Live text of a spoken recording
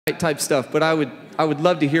type stuff, but I would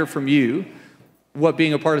love to hear from you what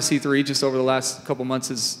being a part of C3 just over the last couple months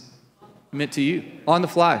has meant to you. On the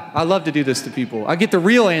fly. I love to do this to people. I get the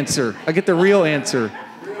real answer.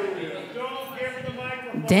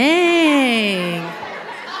 Dang.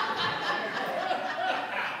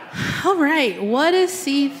 All right, what has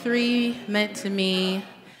C3 meant to me?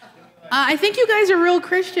 I think you guys are real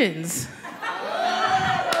Christians.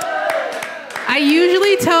 I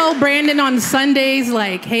usually tell Brandon on Sundays,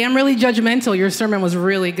 like, hey, I'm really judgmental. Your sermon was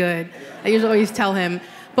really good. I usually always tell him.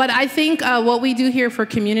 But I think what we do here for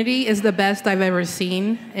community is the best I've ever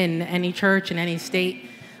seen in any church, in any state.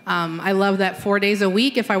 I love that 4 days a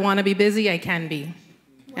week. If I want to be busy, I can be.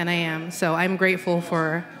 And I am. So I'm grateful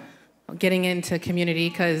for getting into community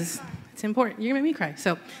because it's important. You're going to make me cry.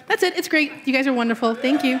 So that's it. It's great. You guys are wonderful.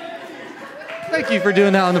 Thank you. Thank you for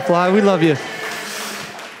doing that on the fly. We love you.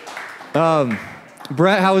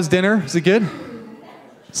 Brett, how was dinner? Was it good?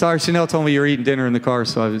 Sorry, Chanel told me you were eating dinner in the car,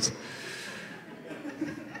 so I was...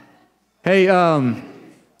 Hey,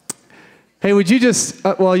 would you just,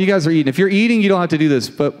 well, you guys are eating. If you're eating, you don't have to do this,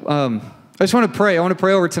 but I just want to pray. I want to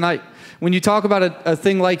pray over tonight. When you talk about a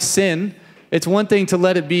thing like sin, it's one thing to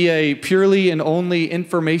let it be a purely and only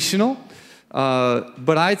informational,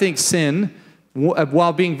 but I think sin,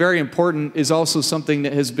 while being very important, is also something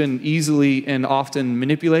that has been easily and often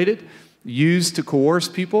manipulated, used to coerce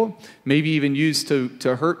people, maybe even used to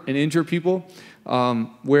hurt and injure people,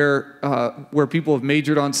 where people have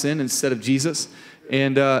majored on sin instead of Jesus.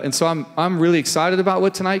 And so I'm really excited about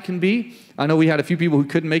what tonight can be. I know we had a few people who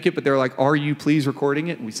couldn't make it, but they're like, are you please recording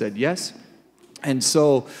it? And we said yes. And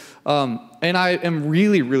so, and I am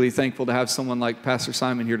really, really thankful to have someone like Pastor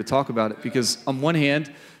Simon here to talk about it, because on one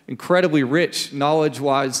hand, incredibly rich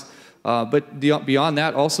knowledge-wise, but beyond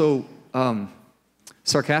that, also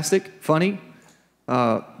sarcastic, funny,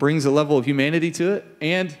 brings a level of humanity to it.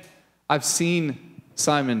 And I've seen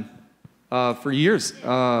Simon for years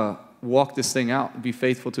walk this thing out, be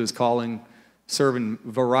faithful to his calling, serve in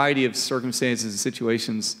a variety of circumstances and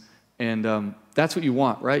situations. And that's what you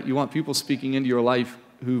want, right? You want people speaking into your life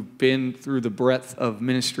who've been through the breadth of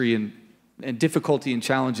ministry and difficulty and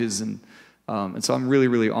challenges. And so I'm really,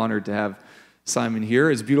 really honored to have Simon here.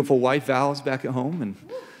 His beautiful wife, Val, is back at home,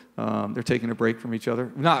 and they're taking a break from each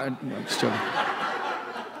other. No, just joking.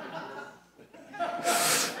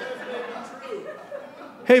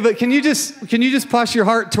 Hey, but can you just posture your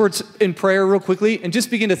heart towards in prayer real quickly and just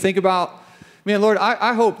begin to think about, man, Lord,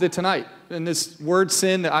 I hope that tonight in this word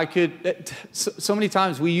sin that I could, so many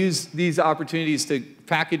times we use these opportunities to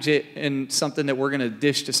package it in something that we're going to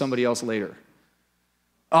dish to somebody else later.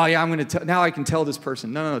 Oh yeah, now I can tell this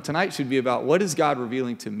person. No. Tonight should be about, what is God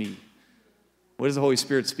revealing to me? What is the Holy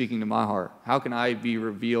Spirit speaking to my heart? How can I be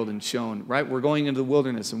revealed and shown, right? We're going into the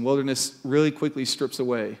wilderness, and wilderness really quickly strips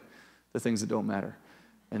away the things that don't matter.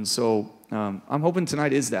 And so I'm hoping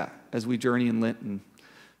tonight is that as we journey in Lent. And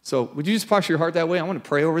so would you just posture your heart that way? I want to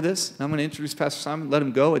pray over this. I'm going to introduce Pastor Simon, let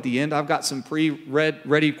him go at the end. I've got some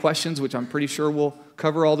ready questions, which I'm pretty sure will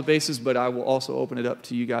cover all the bases, but I will also open it up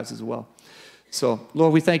to you guys as well. So,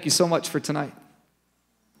 Lord, we thank you so much for tonight.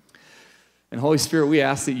 And Holy Spirit, we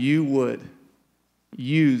ask that you would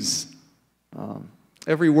use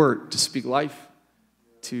every word to speak life,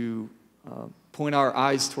 to point our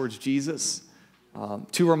eyes towards Jesus,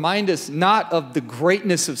 to remind us not of the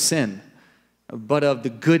greatness of sin, but of the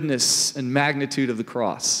goodness and magnitude of the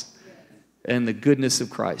cross and the goodness of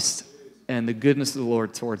Christ and the goodness of the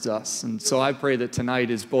Lord towards us. And so I pray that tonight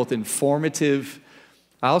is both informative.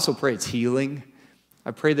 I also pray it's healing.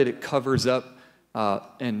 I pray that it covers up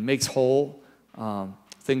and makes whole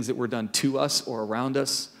things that were done to us or around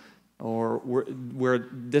us, or where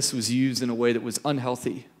this was used in a way that was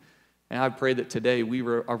unhealthy. And I pray that today we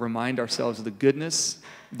remind ourselves of the goodness,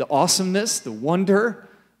 the awesomeness, the wonder,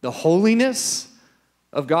 the holiness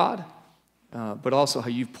of God, but also how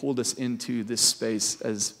you've pulled us into this space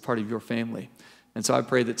as part of your family. And so I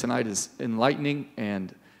pray that tonight is enlightening,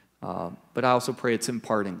 but I also pray it's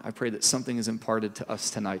imparting. I pray that something is imparted to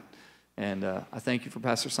us tonight. And I thank you for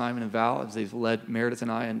Pastor Simon and Val as they've led Meredith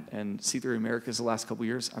and I and C3 Americas the last couple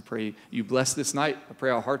years. I pray you bless this night. I pray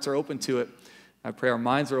our hearts are open to it. I pray our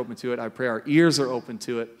minds are open to it. I pray our ears are open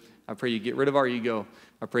to it. I pray you get rid of our ego.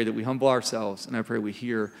 I pray that we humble ourselves, and I pray we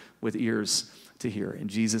hear with ears to hear. In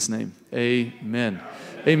Jesus' name, amen.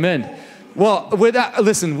 Amen. Well, with that,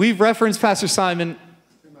 listen, we've referenced Pastor Simon.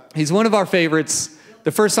 He's one of our favorites.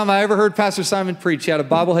 The first time I ever heard Pastor Simon preach, he had a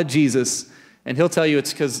bobblehead Jesus, and he'll tell you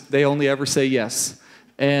it's because they only ever say yes.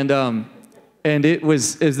 And it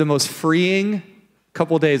was the most freeing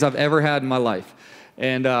couple days I've ever had in my life.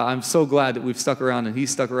 And I'm so glad that we've stuck around and he's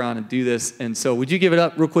stuck around and do this. And so would you give it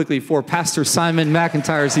up real quickly for Pastor Simon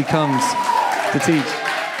McIntyre as he comes to teach.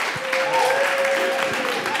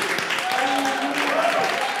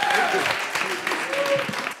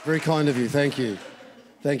 Very kind of you. Thank you.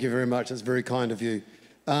 Thank you very much. That's very kind of you.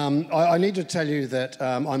 I need to tell you that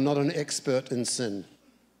I'm not an expert in sin.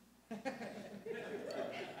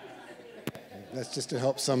 That's just to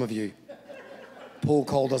help some of you. Paul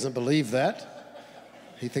Cole doesn't believe that.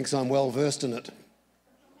 He thinks I'm well versed in it.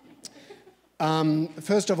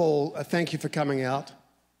 First of all, thank you for coming out.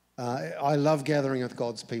 I love gathering with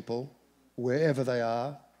God's people, wherever they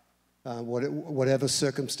are, whatever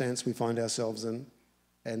circumstance we find ourselves in.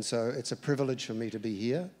 And so it's a privilege for me to be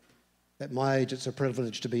here. At my age, it's a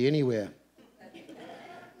privilege to be anywhere.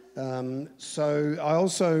 So I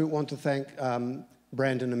also want to thank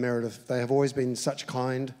Brandon and Meredith. They have always been such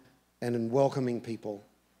kind and welcoming people.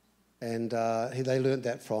 And they learned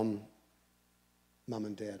that from Mum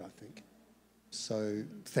and Dad, I think. So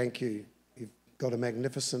thank you. You've got a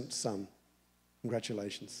magnificent son.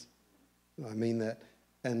 Congratulations. I mean that.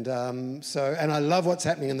 And and I love what's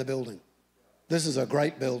happening in the building. This is a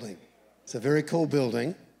great building. It's a very cool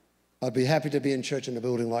building. I'd be happy to be in church in a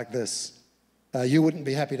building like this. You wouldn't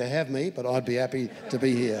be happy to have me, but I'd be happy to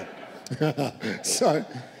be here. so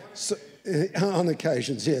on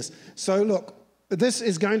occasions, yes. So look, this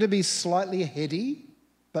is going to be slightly heady,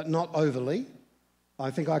 but not overly.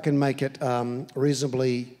 I think I can make it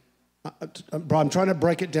reasonably... I'm trying to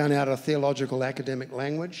break it down out of theological academic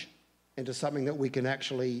language into something that we can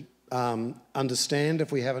actually understand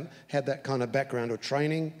if we haven't had that kind of background or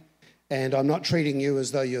training. And I'm not treating you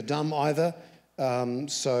as though you're dumb either,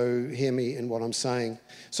 so hear me in what I'm saying.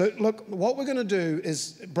 So look, what we're going to do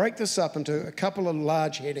is break this up into a couple of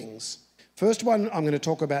large headings. First one, I'm going to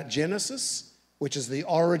talk about Genesis, which is the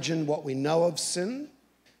origin, what we know of sin.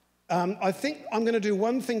 I think I'm going to do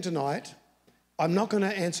one thing tonight. I'm not going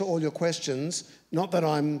to answer all your questions. Not that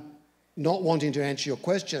I'm not wanting to answer your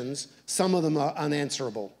questions. Some of them are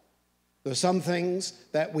unanswerable. There are some things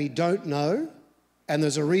that we don't know, and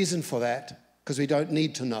there's a reason for that, because we don't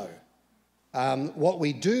need to know. What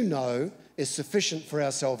we do know is sufficient for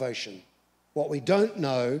our salvation. What we don't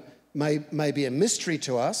know may be a mystery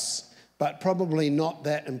to us, but probably not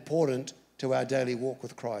that important to our daily walk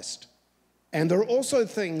with Christ. And there are also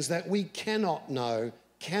things that we cannot know,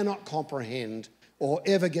 cannot comprehend, or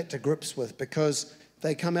ever get to grips with, because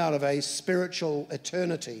they come out of a spiritual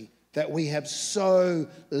eternity that we have so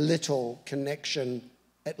little connection,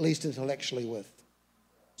 at least intellectually, with.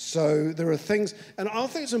 So there are things, and I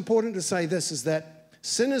think it's important to say this, is that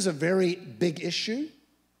sin is a very big issue.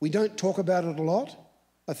 We don't talk about it a lot.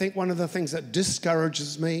 I think one of the things that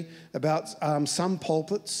discourages me about some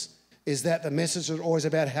pulpits is that the message is always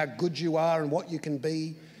about how good you are and what you can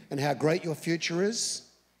be and how great your future is.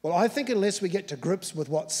 Well, I think unless we get to grips with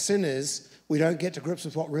what sin is, we don't get to grips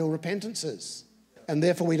with what real repentance is. And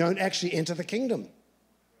therefore, we don't actually enter the kingdom.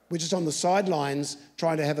 We're just on the sidelines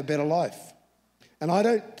trying to have a better life. And I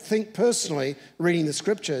don't think personally, reading the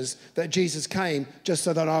scriptures, that Jesus came just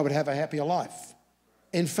so that I would have a happier life.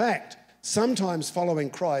 In fact, sometimes following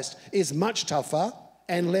Christ is much tougher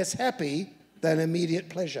and less happy than immediate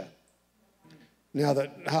pleasure. Now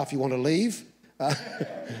that half you want to leave.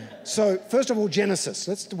 So first of all, Genesis.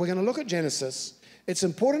 We're going to look at Genesis. It's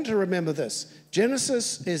important to remember this.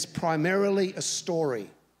 Genesis is primarily a story.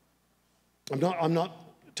 I'm not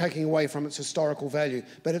taking away from its historical value,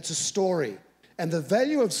 but it's a story. And the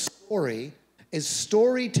value of story is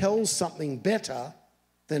story tells something better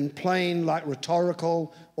than plain like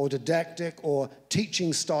rhetorical or didactic or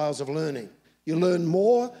teaching styles of learning. You learn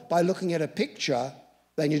more by looking at a picture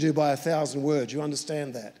than you do by 1,000 words. You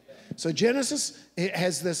understand that? So Genesis, it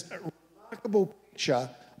has this remarkable picture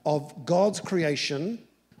of God's creation,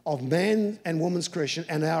 of man and woman's creation,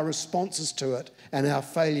 and our responses to it and our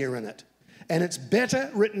failure in it. And it's better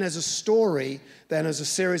written as a story than as a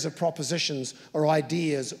series of propositions or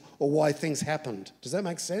ideas or why things happened. Does that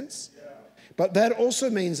make sense? Yeah. But that also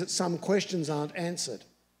means that some questions aren't answered.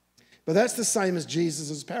 But that's the same as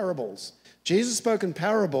Jesus' parables. Jesus spoke in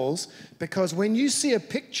parables because when you see a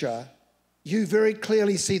picture, you very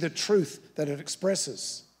clearly see the truth that it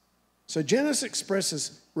expresses. So Genesis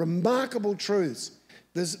expresses remarkable truths.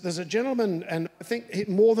 There's a gentleman, and I think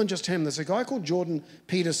more than just him, there's a guy called Jordan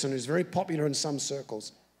Peterson who's very popular in some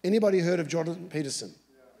circles. Anybody heard of Jordan Peterson?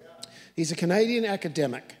 He's a Canadian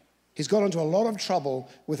academic. He's got into a lot of trouble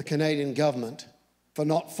with the Canadian government for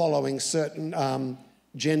not following certain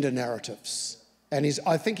gender narratives. And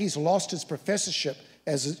I think he's lost his professorship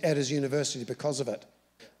at his university because of it.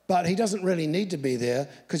 but he doesn't really need to be there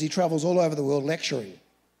because he travels all over the world lecturing.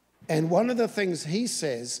 And one of the things he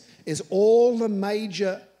says is all the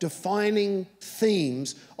major defining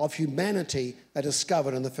themes of humanity are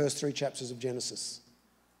discovered in the first 3 chapters of Genesis.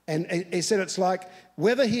 And he said it's like,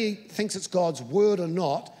 whether he thinks it's God's word or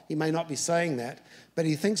not, he may not be saying that, but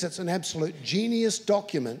he thinks it's an absolute genius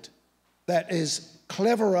document that is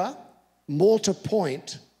cleverer, more to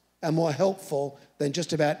point, and more helpful than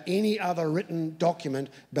just about any other written document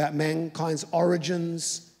about mankind's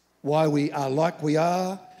origins, why we are like we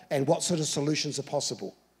are, and what sort of solutions are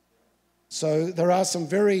possible. So there are some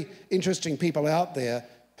very interesting people out there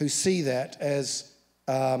who see that as,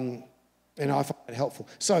 and I find it helpful.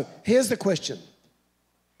 So here's the question.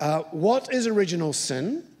 What is original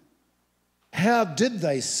sin? How did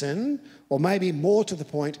they sin? Or maybe more to the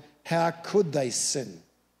point, how could they sin?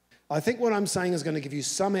 I think what I'm saying is going to give you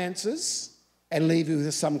some answers and leave you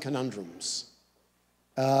with some conundrums.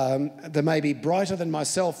 They may be brighter than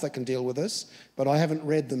myself that can deal with this, but I haven't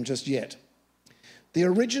read them just yet. The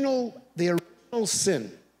original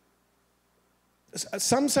sin,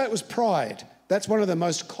 some say it was pride. That's one of the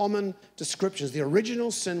most common descriptions. The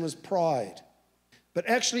original sin was pride. But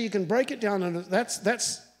actually you can break it down, and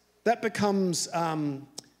that becomes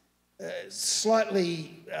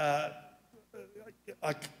slightly...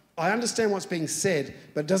 I understand what's being said,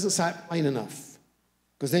 but it doesn't say it plain enough,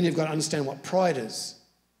 because then you've got to understand what pride is.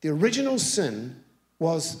 The original sin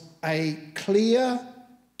was a clear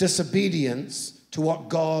disobedience to what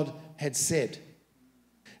God had said.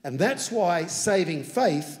 And that's why saving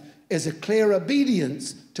faith is a clear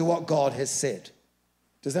obedience to what God has said.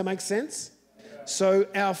 Does that make sense? So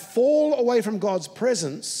our fall away from God's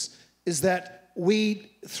presence is that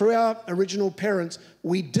we, through our original parents,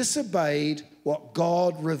 we disobeyed what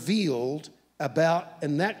God revealed about,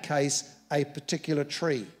 in that case, a particular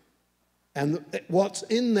tree. And what's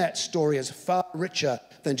in that story is far richer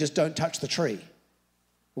than just don't touch the tree.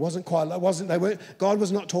 God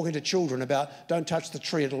was not talking to children about don't touch the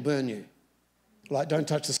tree, it'll burn you. Like don't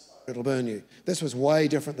touch the stone, it'll burn you. This was way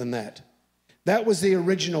different than that. That was the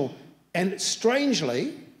original. And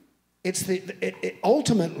strangely, it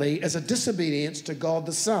ultimately is a disobedience to God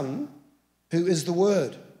the Son, who is the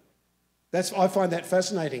Word. I find that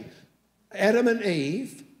fascinating. Adam and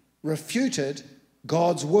Eve refuted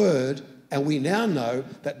God's Word, and we now know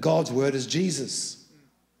that God's Word is Jesus.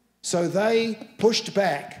 So they pushed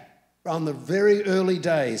back on the very early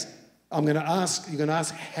days. You're going to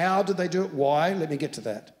ask, how did they do it? Why? Let me get to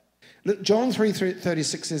that. John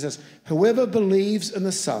 3:36 says this, whoever believes in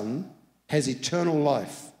the Son has eternal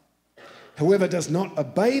life. Whoever does not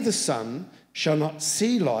obey the Son shall not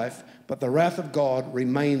see life, but the wrath of God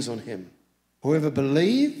remains on him. Whoever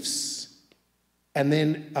believes and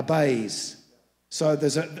then obeys. So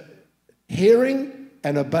there's hearing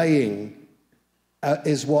and obeying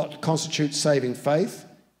is what constitutes saving faith.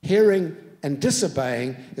 Hearing and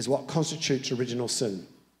disobeying is what constitutes original sin.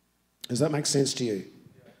 Does that make sense to you?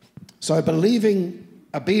 So believing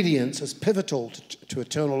obedience is pivotal to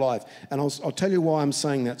eternal life. And I'll tell you why I'm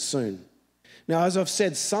saying that soon. Now, as I've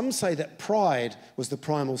said, some say that pride was the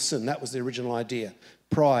primal sin. That was the original idea,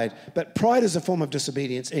 pride. But pride is a form of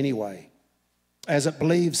disobedience anyway, as it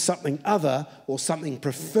believes something other or something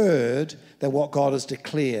preferred than what God has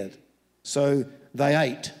declared. So they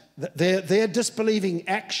ate. Their disbelieving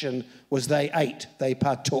action was they ate, they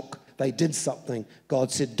partook, they did something.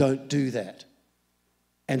 God said, don't do that.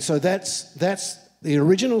 And so that's the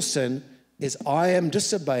original sin, is I am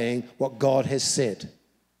disobeying what God has said.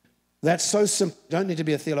 That's so simple. You don't need to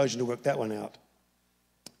be a theologian to work that one out.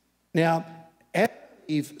 Now, Adam and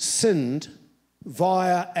Eve sinned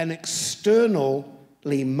via an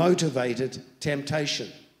externally motivated temptation.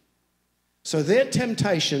 So their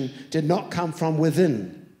temptation did not come from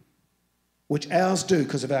within, which ours do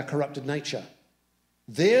because of our corrupted nature.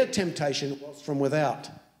 Their temptation was from without.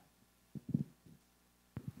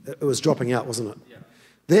 It was dropping out, wasn't it? Yeah.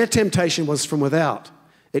 Their temptation was from without.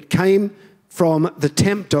 It came from the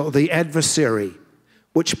tempter, the adversary,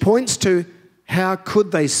 which points to how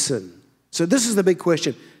could they sin? So this is the big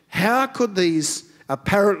question. How could these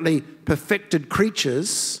apparently perfected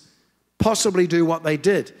creatures possibly do what they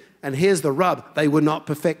did? And here's the rub. They were not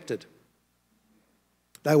perfected.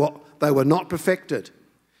 They were not perfected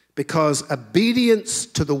because obedience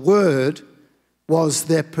to the word was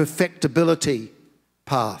their perfectibility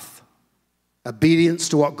path. Obedience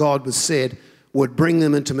to what God was said would bring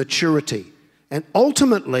them into maturity. And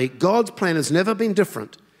ultimately, God's plan has never been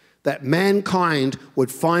different, that mankind would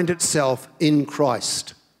find itself in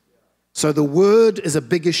Christ. So the word is a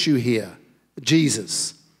big issue here,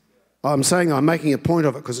 Jesus. I'm making a point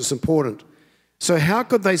of it because it's important. So how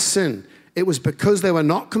could they sin? It was because they were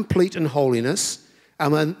not complete in holiness,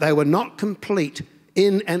 and when they were not complete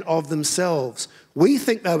in and of themselves. We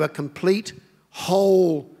think they were complete,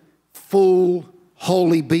 whole, full,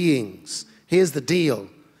 holy beings. Here's the deal.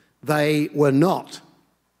 They were not.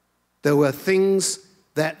 There were things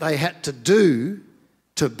that they had to do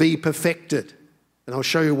to be perfected. And I'll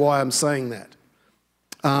show you why I'm saying that.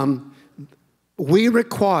 We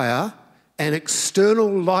require an external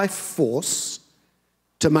life force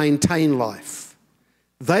to maintain life.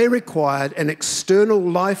 They required an external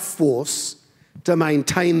life force to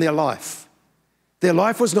maintain their life. Their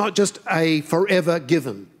life was not just a forever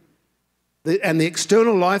given. And the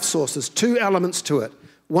external life source, there's two elements to it.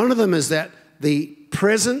 One of them is that the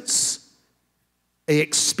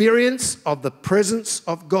experience of the presence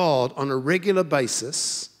of God on a regular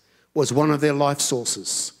basis was one of their life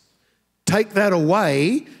sources. Take that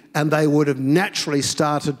away, and they would have naturally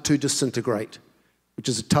started to disintegrate, which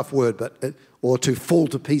is a tough word, or to fall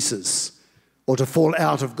to pieces, or to fall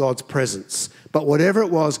out of God's presence. But whatever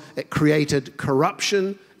it was, it created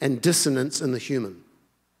corruption and dissonance in the human.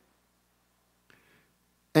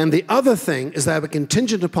 And the other thing is they were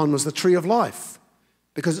contingent upon was the tree of life,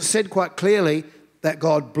 because it said quite clearly that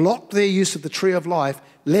God blocked their use of the tree of life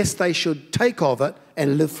lest they should take of it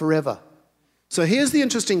and live forever. So here's the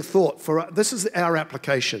interesting thought. This is our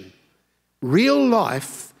application. Real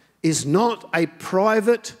life is not a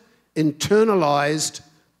private, internalized,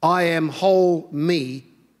 I am whole me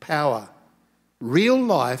power. Real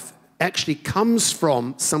life actually comes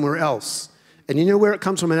from somewhere else. And you know where it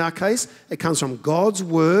comes from in our case? It comes from God's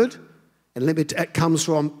word, and it comes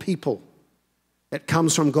from people. It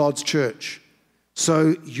comes from God's church.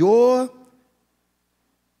 So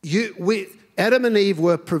Adam and Eve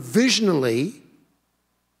were provisionally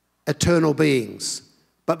eternal beings,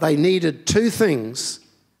 but they needed two things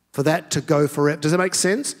for that to go forever. Does that make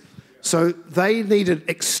sense? So they needed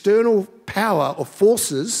external power or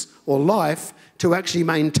forces or life to actually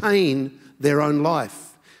maintain their own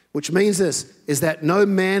life, which means this, is that no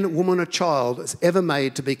man, woman, or child is ever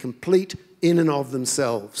made to be complete in and of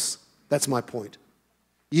themselves. That's my point.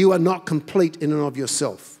 You are not complete in and of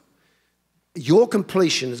yourself. Your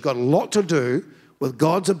completion has got a lot to do with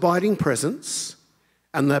God's abiding presence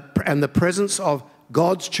and the presence of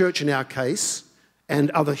God's church in our case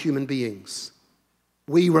and other human beings.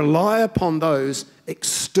 We rely upon those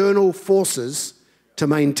external forces to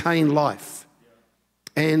maintain life.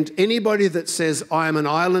 And anybody that says, I am an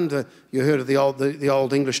island, you heard of the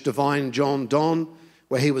old English divine John Donne,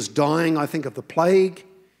 where he was dying, I think, of the plague,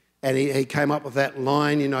 and he came up with that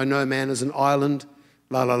line, you know, no man is an island,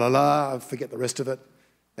 la, la, la, la, I forget the rest of it.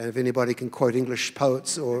 And if anybody can quote English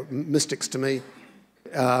poets or mystics to me,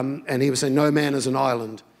 and he was saying, no man is an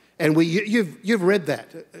island. And you've read that.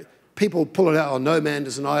 People pull it out, oh, no man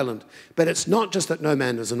is an island. But it's not just that no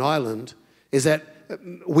man is an island, is that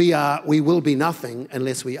we will be nothing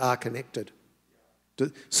unless we are connected.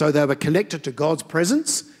 So they were connected to God's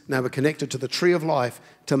presence, and they were connected to the tree of life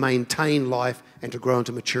to maintain life and to grow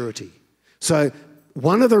into maturity. So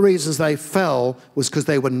one of the reasons they fell was because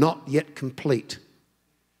they were not yet complete.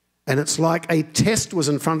 And it's like a test was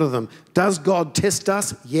in front of them. Does God test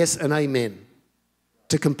us? Yes and amen.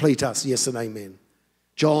 To complete us? Yes and amen.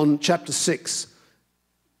 John chapter 6,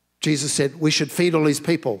 Jesus said, we should feed all these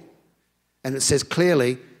people. And it says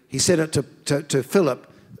clearly, he said it to Philip,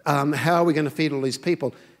 how are we going to feed all these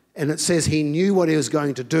people? And it says he knew what he was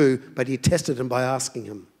going to do, but he tested him by asking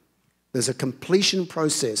him. There's a completion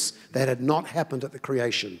process that had not happened at the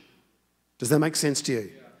creation. Does that make sense to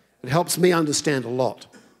you? It helps me understand a lot.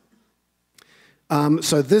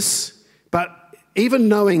 But even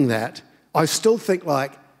knowing that, I still think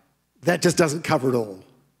like, that just doesn't cover it all.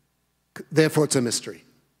 Therefore, it's a mystery.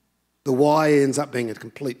 The why ends up being a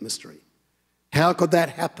complete mystery. How could that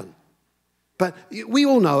happen? But we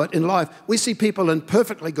all know it in life. We see people in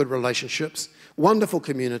perfectly good relationships, wonderful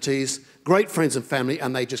communities, great friends and family,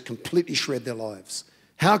 and they just completely shred their lives.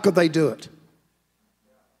 How could they do it?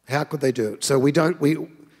 How could they do it? So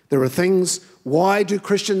there are things, why do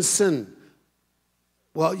Christians sin?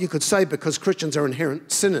 Well, you could say because Christians are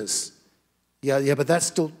inherent sinners. Yeah, but it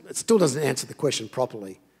still doesn't answer the question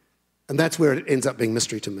properly. And that's where it ends up being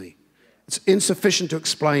mystery to me. It's insufficient to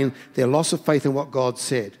explain their loss of faith in what God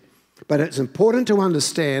said. But it's important to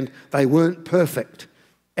understand they weren't perfect,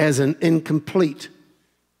 as an incomplete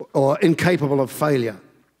or incapable of failure.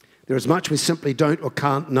 There is much we simply don't or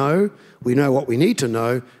can't know. We know what we need to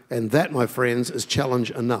know, and that, my friends, is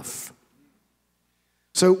challenge enough.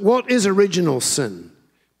 So what is original sin?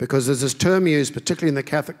 Because there's this term used, particularly in the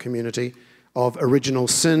Catholic community, of original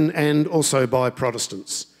sin, and also by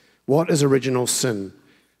Protestants. What is original sin?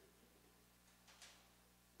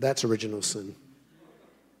 That's original sin.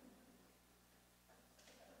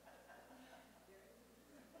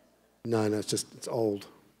 No, it's old.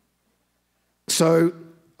 So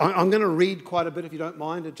I'm going to read quite a bit if you don't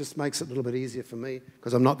mind. It just makes it a little bit easier for me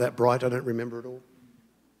because I'm not that bright. I don't remember it all,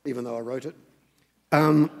 even though I wrote it.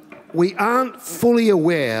 We aren't fully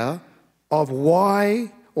aware of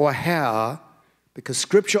why or how, because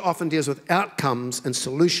Scripture often deals with outcomes and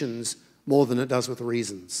solutions more than it does with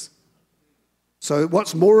reasons. So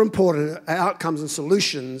what's more important are outcomes and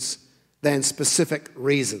solutions than specific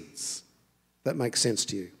reasons. That makes sense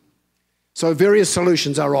to you. So various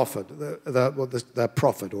solutions are offered, they're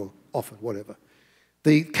proffered or offered, whatever.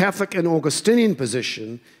 The Catholic and Augustinian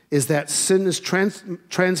position is that sin is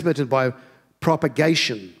transmitted by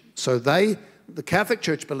propagation. So the Catholic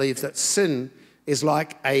Church believes that sin is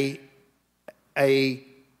like how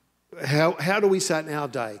do we say it in our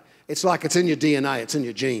day? It's like it's in your DNA, it's in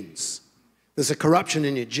your genes. There's a corruption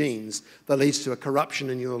in your genes that leads to a corruption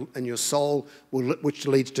in your soul, which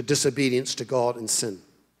leads to disobedience to God and sin.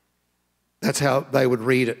 That's how they would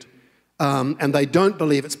read it. And they don't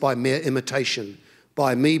believe it's by mere imitation,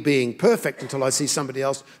 by me being perfect until I see somebody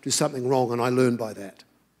else do something wrong and I learn by that.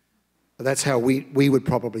 That's how we would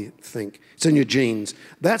probably think. It's in your genes.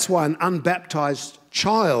 That's why an unbaptized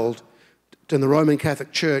child in the Roman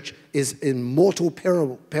Catholic Church is in mortal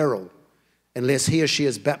peril unless he or she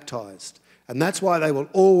is baptized. And that's why they will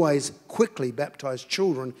always quickly baptize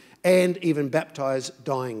children and even baptize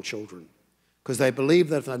dying children. Because they believe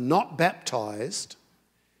that if they're not baptized,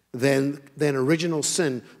 then original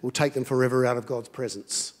sin will take them forever out of God's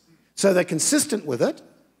presence. So they're consistent with it,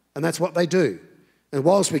 and that's what they do. And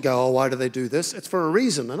whilst we go, oh, why do they do this? It's for a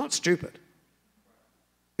reason. They're not stupid.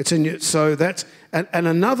 It's in you. So that's, and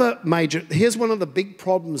another major, here's one of the big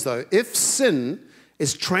problems though. If sin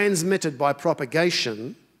is transmitted by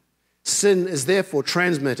propagation, sin is therefore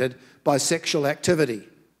transmitted by sexual activity.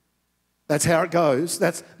 That's how it goes.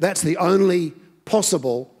 That's the only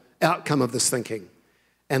possible outcome of this thinking.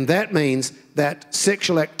 And that means that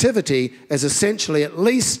sexual activity is essentially at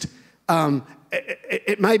least,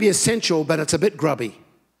 it may be essential, but it's a bit grubby.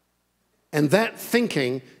 And that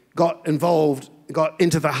thinking got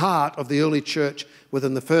into the heart of the early church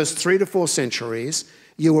within the first 3 to 4 centuries.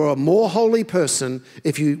 You were a more holy person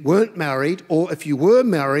if you weren't married, or if you were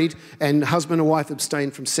married and husband and wife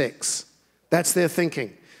abstained from sex. That's their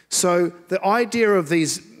thinking. So the idea of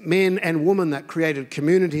these men and women that created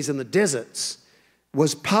communities in the deserts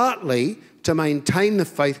was partly to maintain the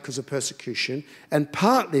faith because of persecution, and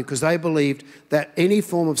partly because they believed that any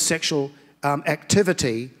form of sexual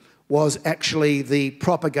activity was actually the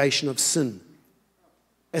propagation of sin.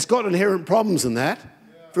 It's got inherent problems in that.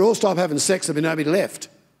 If we all stop having sex, there'll be nobody left.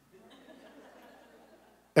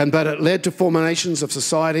 But it led to formations of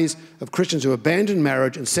societies of Christians who abandoned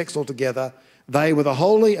marriage and sex altogether. They were the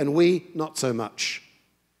holy and we not so much.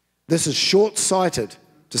 This is short-sighted,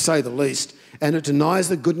 to say the least, and it denies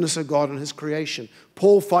the goodness of God and his creation.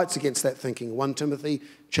 Paul fights against that thinking, 1 Timothy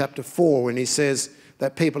chapter 4, when he says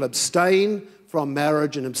that people abstain from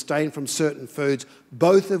marriage and abstain from certain foods,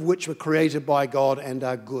 both of which were created by God and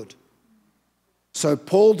are good. So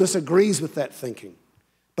Paul disagrees with that thinking,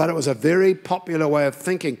 but it was a very popular way of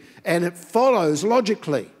thinking, and it follows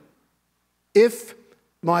logically. If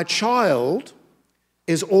my child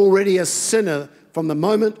is already a sinner from the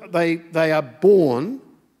moment they are born,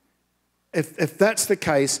 if that's the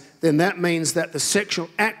case, then that means that the sexual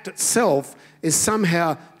act itself is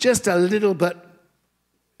somehow just a little bit,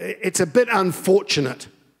 it's a bit unfortunate.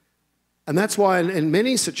 And that's why in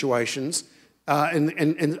many situations,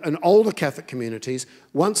 in older Catholic communities,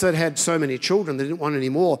 once they'd had so many children, they didn't want any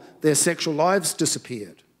more, their sexual lives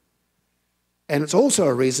disappeared. And it's also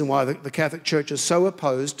a reason why the Catholic Church is so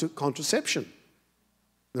opposed to contraception.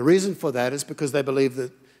 The reason for that is because they believe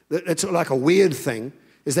that it's like a weird thing,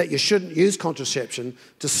 is that you shouldn't use contraception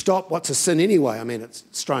to stop what's a sin anyway. I mean, it's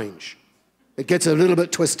strange. It gets a little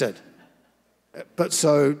bit twisted. But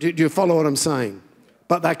so, do you follow what I'm saying?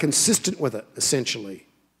 But they're consistent with it, essentially.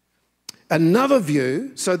 Another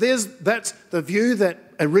view, so that's the view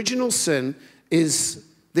that original sin is,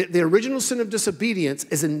 the original sin of disobedience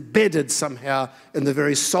is embedded somehow in the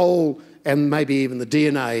very soul and maybe even the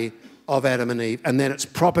DNA of Adam and Eve, and then it's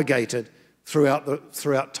propagated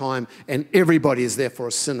throughout time, and everybody is therefore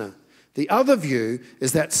a sinner. The other view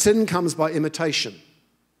is that sin comes by imitation,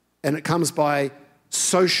 and it comes by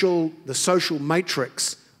the social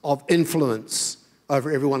matrix of influence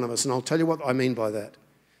over every one of us, and I'll tell you what I mean by that.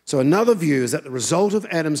 So another view is that the result of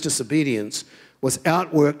Adam's disobedience was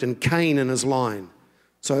outworked in Cain and his line.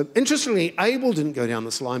 So interestingly, Abel didn't go down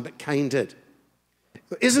this line, but Cain did.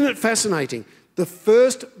 Isn't it fascinating? The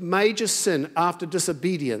first major sin after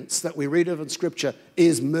disobedience that we read of in Scripture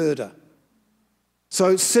is murder.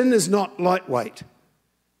 So sin is not lightweight.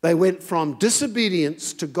 They went from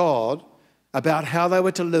disobedience to God about how they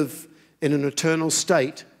were to live in an eternal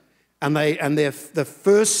state, and the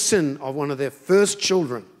first sin of one of their first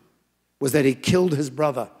children was that he killed his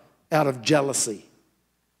brother out of jealousy.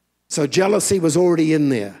 So jealousy was already in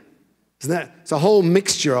there. It's a whole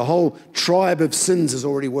mixture, a whole tribe of sins is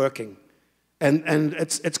already working. And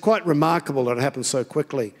it's quite remarkable that it happened so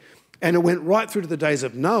quickly. And it went right through to the days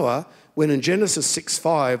of Noah, when in Genesis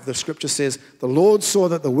 6:5, the scripture says, the Lord saw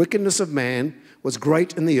that the wickedness of man was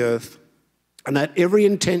great in the earth, and that every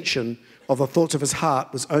intention of the thoughts of his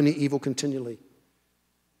heart was only evil continually.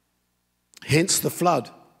 Hence the flood.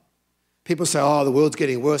 People say, oh, the world's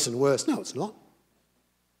getting worse and worse. No, it's not.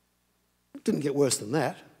 It didn't get worse than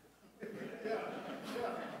that.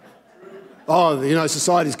 Oh,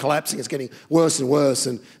 society's collapsing, it's getting worse and worse,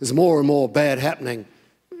 and there's more and more bad happening.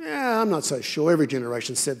 Yeah, I'm not so sure. Every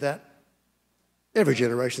generation said that. Every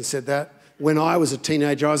generation said that. When I was a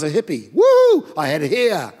teenager, I was a hippie. Woo! I had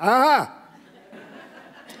hair. Ah!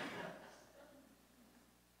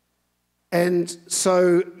 And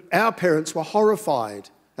so our parents were horrified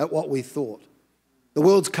at what we thought. The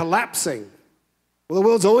world's collapsing. Well, the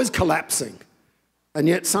world's always collapsing. And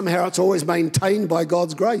yet somehow it's always maintained by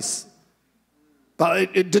God's grace.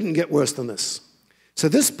 But it didn't get worse than this. So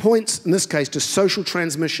this points, in this case, to social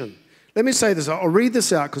transmission. Let me say this. I'll read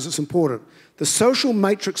this out because it's important. The social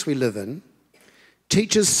matrix we live in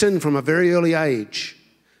teaches sin from a very early age.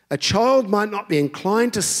 A child might not be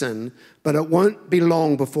inclined to sin, but it won't be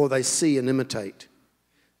long before they see and imitate.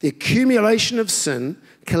 The accumulation of sin,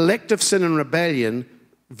 collective sin and rebellion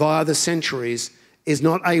via the centuries is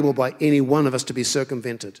not able by any one of us to be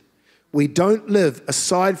circumvented. We don't live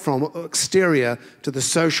aside from or exterior to the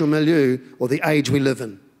social milieu or the age we live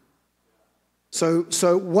in.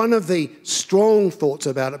 So one of the strong thoughts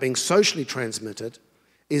about it being socially transmitted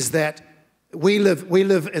is that we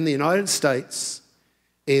live in the United States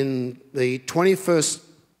in the 21st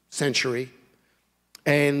century,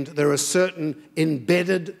 and there are certain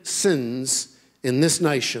embedded sins in this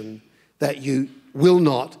nation that you will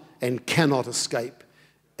not and cannot escape,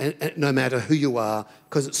 and no matter who you are,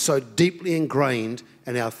 because it's so deeply ingrained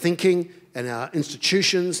in our thinking, in our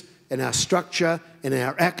institutions, in our structure, in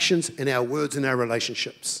our actions, in our words, in our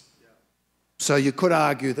relationships. So you could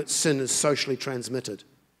argue that sin is socially transmitted.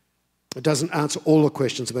 It doesn't answer all the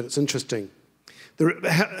questions, but it's interesting.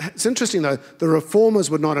 It's interesting, though, the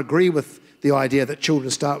reformers would not agree with the idea that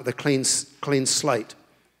children start with a clean slate.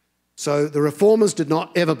 So the reformers did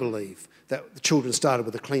not ever believe that the children started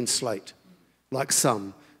with a clean slate, like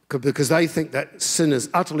some, because they think that sin is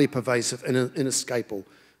utterly pervasive and inescapable,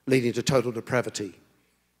 leading to total depravity.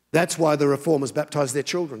 That's why the reformers baptized their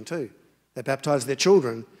children too. They baptized their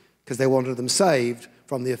children because they wanted them saved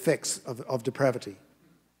from the effects of depravity.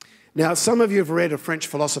 Now, some of you have read a French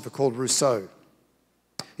philosopher called Rousseau.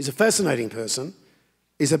 He's a fascinating person.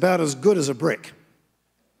 He's about as good as a brick,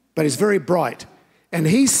 but he's very bright. And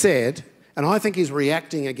he said, and I think he's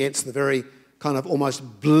reacting against the very kind of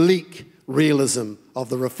almost bleak realism of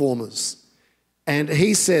the reformers. And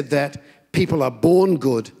he said that people are born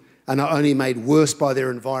good and are only made worse by their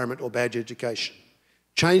environment or bad education.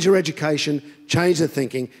 Change your education, change their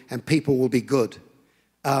thinking, and people will be good.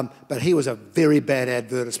 But he was a very bad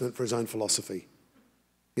advertisement for his own philosophy.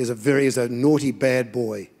 He was a naughty, bad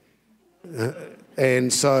boy.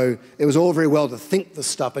 And so it was all very well to think this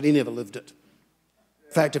stuff, but he never lived it.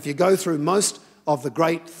 In fact, if you go through most of the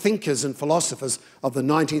great thinkers and philosophers of the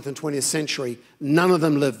 19th and 20th century, none of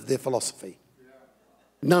them lived their philosophy.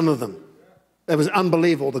 None of them. It was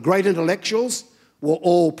unbelievable. The great intellectuals were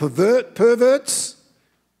all perverts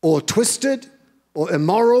or twisted or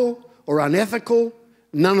immoral or unethical.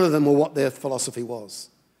 None of them were what their philosophy was.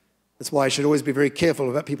 That's why you should always be very careful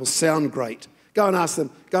about people sound great. Go and ask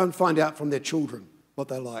them, go and find out from their children what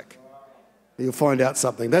they like. You'll find out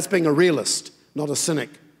something. That's being a realist, not a cynic,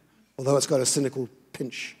 although it's got a cynical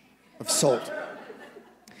pinch of salt.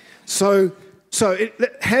 So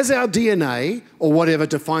has our DNA, or whatever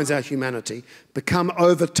defines our humanity, become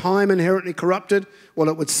over time inherently corrupted? Well,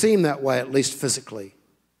 it would seem that way, at least physically.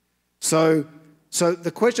 So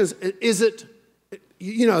the question is it,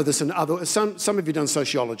 you know this in other, some of you have done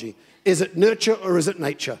sociology, is it nurture or is it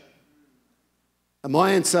nature? And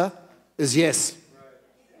my answer is yes.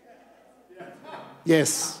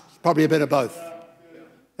 Yes, probably a bit of both.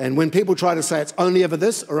 And when people try to say it's only ever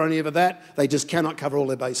this or only ever that, they just cannot cover all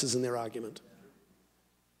their bases in their argument.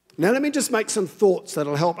 Now let me just make some thoughts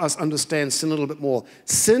that'll help us understand sin a little bit more.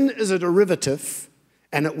 Sin is a derivative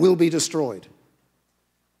and it will be destroyed.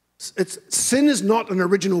 Sin is not an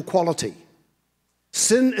original quality.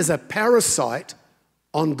 Sin is a parasite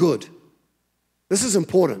on good. This is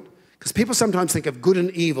important because people sometimes think of good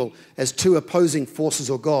and evil as two opposing forces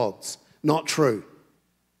or gods. Not true.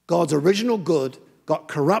 God's original good got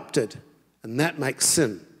corrupted, and that makes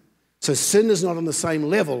sin. So sin is not on the same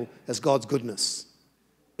level as God's goodness.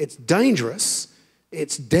 It's dangerous,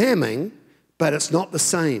 it's damning, but it's not the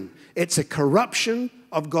same. It's a corruption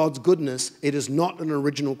of God's goodness. It is not an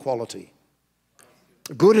original quality.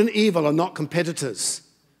 Good and evil are not competitors.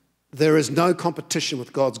 There is no competition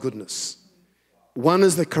with God's goodness. One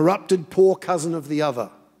is the corrupted poor cousin of the other.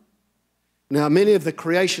 Now, many of the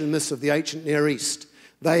creation myths of the ancient Near East,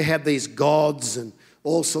 they had these gods and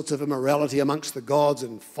all sorts of immorality amongst the gods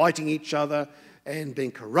and fighting each other and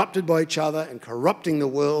being corrupted by each other and corrupting the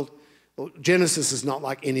world. Well, Genesis is not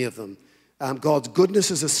like any of them. God's goodness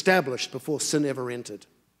is established before sin ever entered.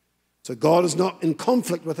 So God is not in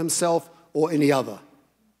conflict with himself or any other.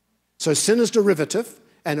 So sin is derivative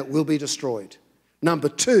and it will be destroyed. Number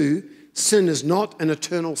two, sin is not an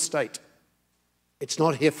eternal state. It's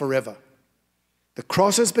not here forever. The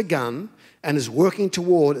cross has begun and is working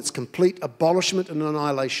toward its complete abolishment and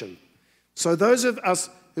annihilation. So those of us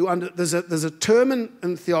who there's a term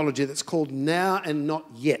in theology that's called now and not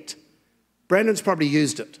yet. Brandon's probably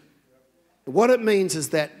used it. What it means is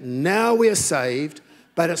that now we are saved,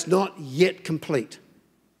 but it's not yet complete.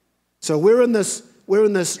 So we're in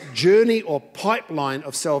this journey or pipeline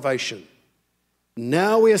of salvation.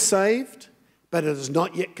 Now we are saved, but it is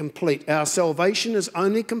not yet complete. Our salvation is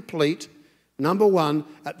only complete, number one,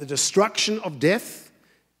 at the destruction of death,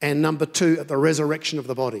 and number two, at the resurrection of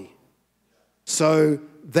the body. So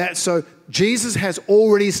Jesus has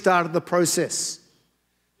already started the process.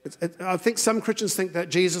 I think some Christians think that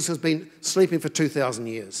Jesus has been sleeping for 2,000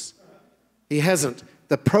 years. He hasn't.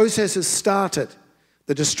 The process has started.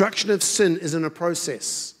 The destruction of sin is in a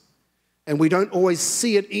process. And we don't always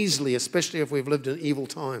see it easily, especially if we've lived in evil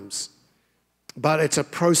times. But it's a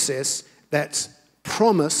process that's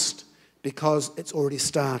promised because it's already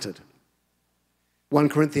started. 1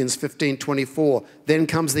 Corinthians 15:24, then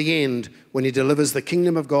comes the end when he delivers the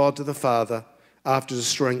kingdom of God to the Father after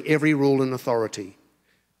destroying every rule and authority.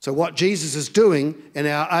 So what Jesus is doing in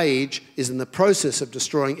our age is in the process of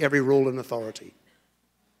destroying every rule and authority.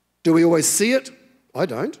 Do we always see it? I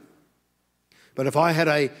don't. But if I had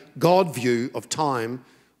a God view of time,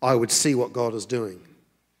 I would see what God is doing.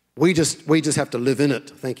 We just have to live in it.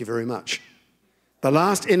 Thank you very much. The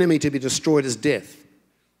last enemy to be destroyed is death.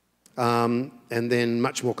 And then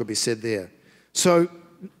much more could be said there. So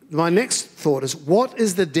my next thought is, what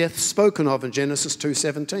is the death spoken of in Genesis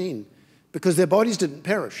 2:17? Because their bodies didn't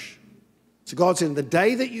perish. So God said, the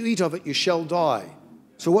day that you eat of it, you shall die.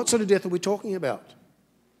 So what sort of death are we talking about?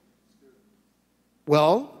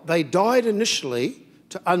 Well, they died initially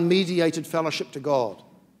to unmediated fellowship to God.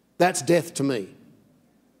 That's death to me.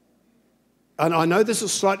 And I know this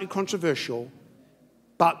is slightly controversial,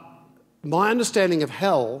 but my understanding of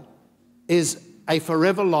hell is a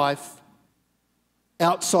forever life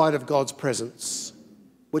outside of God's presence,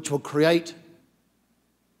 which will create,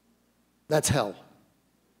 that's hell.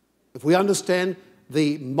 If we understand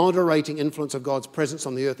the moderating influence of God's presence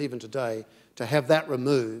on the earth even today, to have that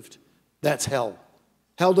removed, that's hell.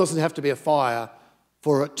 Hell doesn't have to be a fire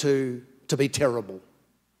for it to be terrible.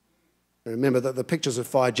 Remember that the pictures of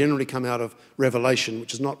fire generally come out of Revelation,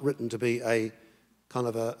 which is not written to be a kind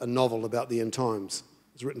of a novel about the end times.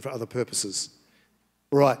 It's written for other purposes.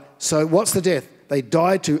 Right, so what's the death? They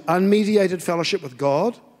died to unmediated fellowship with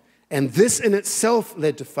God, and this in itself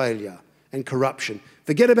led to failure and corruption.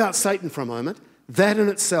 Forget about Satan for a moment. That in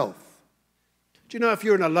itself. Do you know if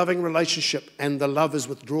you're in a loving relationship and the love is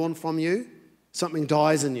withdrawn from you, something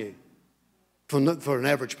dies in you? For an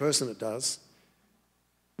average person it does.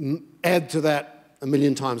 Add to that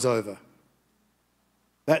 1,000,000 times over.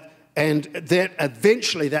 And that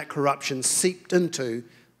eventually that corruption seeped into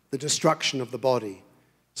the destruction of the body.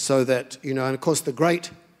 So that, and of course the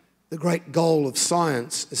great goal of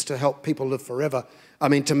science is to help people live forever. I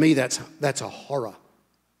mean, to me, that's a horror.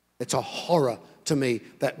 It's a horror to me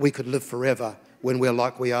that we could live forever when we're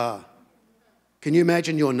like we are. Can you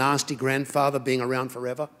imagine your nasty grandfather being around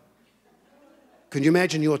forever? Can you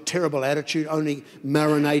imagine your terrible attitude only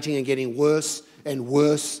marinating and getting worse and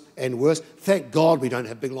worse and worse? Thank God we don't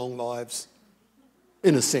have big, long lives,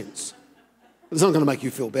 in a sense. It's not going to make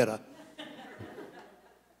you feel better.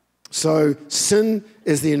 So sin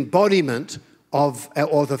is the embodiment of,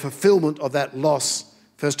 or the fulfillment of that loss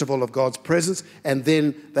first of all, of God's presence, and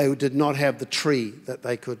then they did not have the tree that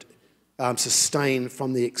they could sustain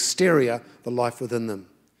from the exterior, the life within them.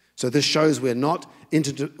 So this shows we're not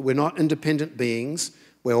independent beings.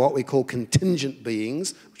 We're what we call contingent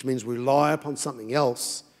beings, which means we rely upon something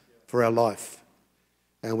else for our life.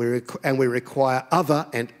 And we require other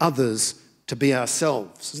and others to be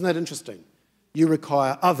ourselves. Isn't that interesting? You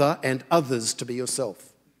require other and others to be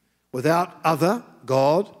yourself. Without other,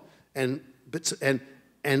 God, and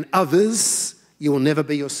others, you will never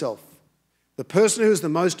be yourself. The person who is the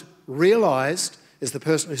most realized is the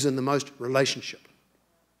person who's in the most relationship.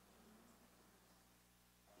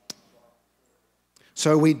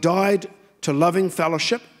 So we died to loving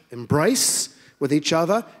fellowship, embrace with each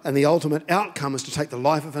other, and the ultimate outcome is to take the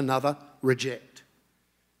life of another, reject.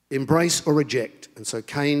 Embrace or reject. And so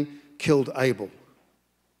Cain killed Abel.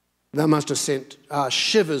 That must have sent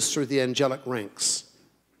shivers through the angelic ranks,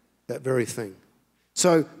 that very thing.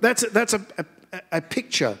 So that's a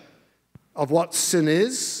picture of what sin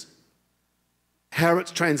is, how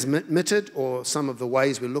it's transmitted, or some of the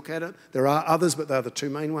ways we look at it. There are others, but they're the two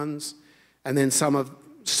main ones. And then some of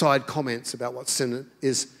side comments about what sin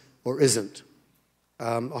is or isn't.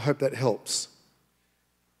 I hope that helps.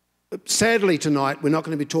 Sadly tonight, we're not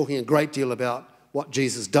going to be talking a great deal about what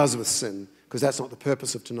Jesus does with sin, because that's not the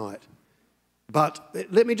purpose of tonight. But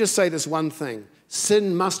let me just say this one thing.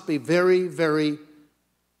 Sin must be very, very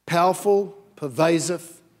powerful,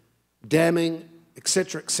 pervasive, damning,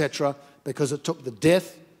 etc., because it took the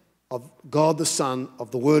death of God the Son,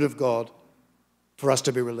 of the Word of God, for us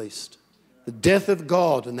to be released. The death of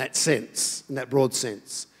God in that sense, in that broad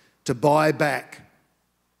sense, to buy back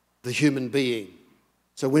the human being.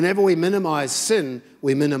 So whenever we minimize sin,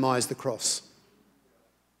 we minimize the cross.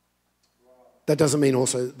 That doesn't mean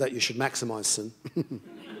also that you should maximize sin.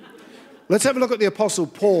 Let's have a look at the Apostle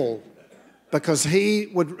Paul, because he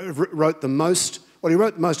wrote most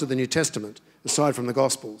of the New Testament, aside from the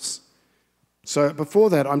Gospels. So before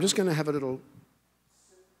that, I'm just going to have a little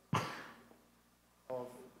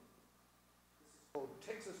of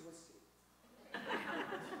Texas whiskey.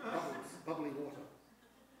 Bubbly water.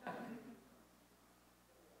 I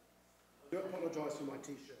do apologise for my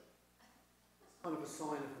T-shirt. It's kind of a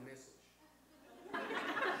sign of the message.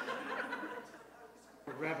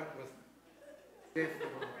 A rabbit with death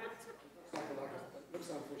on it. Looks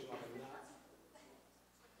unfortunately like a nut.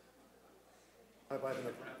 I hope I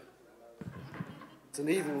haven't. It's an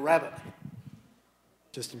evil rabbit.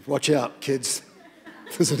 Just watch out, kids.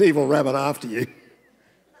 There's an evil rabbit after you.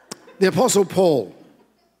 The Apostle Paul.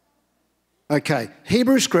 Okay,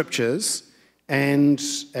 Hebrew scriptures and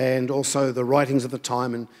also the writings of the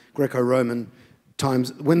time in Greco-Roman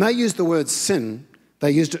times, when they used the word sin,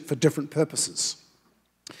 they used it for different purposes.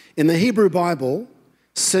 In the Hebrew Bible,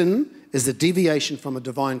 sin is the deviation from a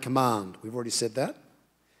divine command. We've already said that.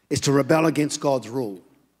 It's to rebel against God's rule.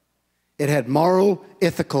 It had moral,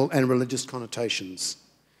 ethical, and religious connotations.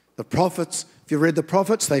 The prophets, if you read the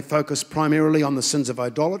prophets, they focused primarily on the sins of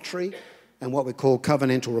idolatry and what we call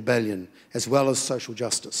covenantal rebellion, as well as social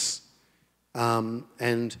justice.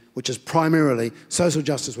 And which is primarily, social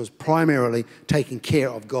justice was primarily taking care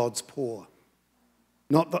of God's poor.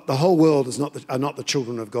 Not the whole world are not the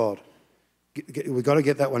children of God. We've got to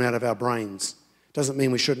get that one out of our brains. Doesn't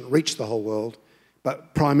mean we shouldn't reach the whole world,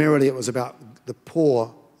 but primarily it was about the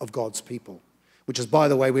poor of God's people, which is, by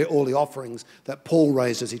the way, where all the offerings that Paul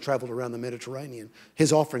raised as he traveled around the Mediterranean,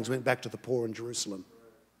 his offerings went back to the poor in Jerusalem.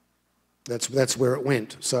 That's where it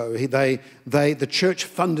went. So the church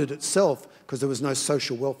funded itself because there was no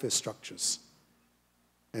social welfare structures.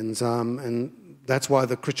 And that's why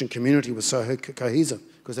the Christian community was so cohesive,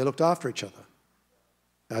 because they looked after each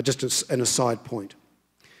other. Just as an aside point.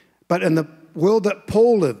 But in the world that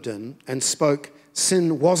Paul lived in and spoke,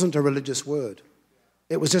 sin wasn't a religious word.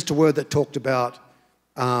 It was just a word that talked about,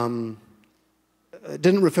 it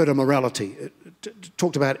didn't refer to morality. It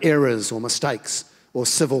talked about errors or mistakes or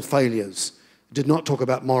civil failures. It did not talk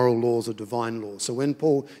about moral laws or divine laws. So when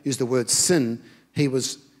Paul used the word sin, he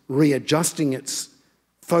was readjusting its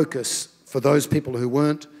focus for those people who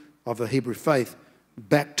weren't of the Hebrew faith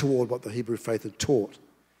back toward what the Hebrew faith had taught.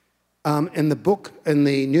 In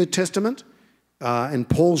the New Testament, in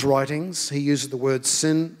Paul's writings, he uses the word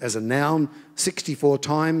sin as a noun 64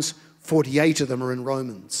 times. 48 of them are in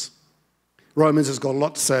Romans. Romans has got a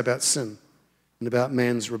lot to say about sin and about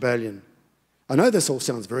man's rebellion. I know this all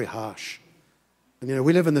sounds very harsh. And,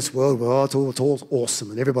 we live in this world where it's all awesome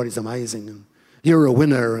and everybody's amazing and you're a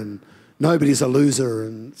winner and nobody's a loser.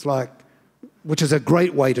 And it's like, which is a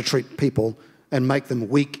great way to treat people and make them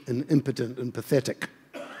weak and impotent and pathetic.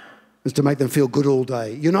 is to make them feel good all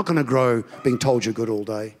day. You're not going to grow being told you're good all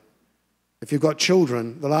day. If you've got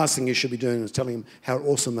children, the last thing you should be doing is telling them how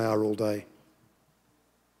awesome they are all day.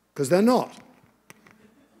 Because they're not.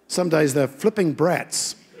 Some days they're flipping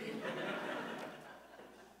brats.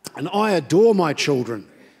 And I adore my children,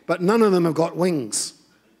 but none of them have got wings.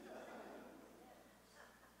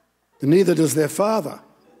 And neither does their father.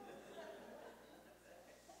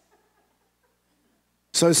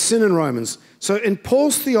 So sin in Romans. So in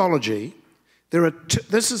Paul's theology, there are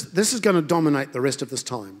this is going to dominate the rest of this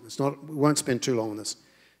time. We won't spend too long on this.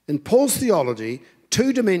 In Paul's theology,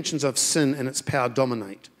 two dimensions of sin and its power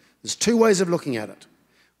dominate. There's two ways of looking at it.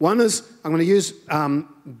 One is, I'm going to use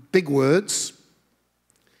big words.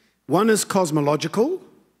 One is cosmological,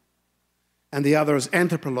 and the other is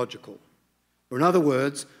anthropological. Or in other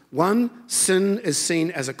words, one, sin is seen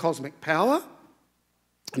as a cosmic power,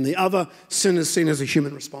 and the other, sin is seen as a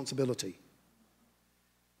human responsibility.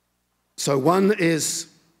 So one is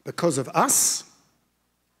because of us,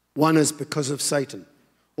 one is because of Satan,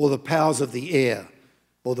 or the powers of the air,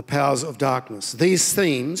 or the powers of darkness. These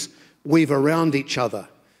themes weave around each other.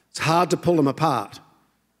 It's hard to pull them apart.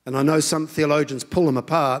 And I know some theologians pull them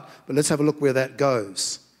apart, but let's have a look where that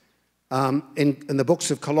goes. In the books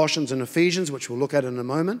of Colossians and Ephesians, which we'll look at in a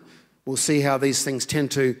moment, we'll see how these things tend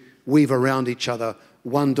to weave around each other,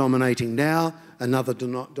 one dominating now, another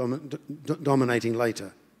dominating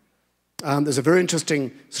later. There's a very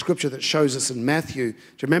interesting scripture that shows us in Matthew. Do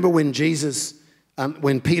you remember when Jesus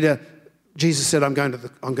said, I'm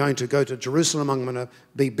going to go to Jerusalem, I'm going to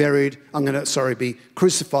be buried, be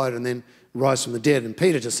crucified and then rise from the dead. And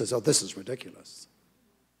Peter just says, oh, this is ridiculous.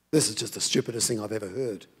 This is just the stupidest thing I've ever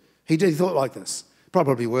heard. He thought like this,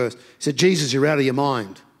 probably worse. He said, Jesus, you're out of your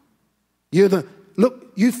mind.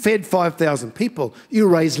 Look, you fed 5,000 people. You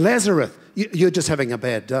raised Lazarus. You're just having a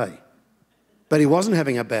bad day. But he wasn't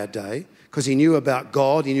having a bad day because he knew about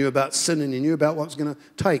God, he knew about sin, and he knew about what it was going to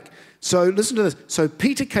take. So listen to this. So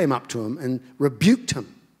Peter came up to him and rebuked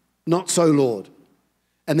him. Not so, Lord.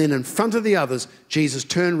 And then in front of the others, Jesus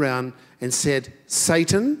turned around and said,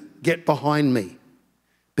 Satan, get behind me,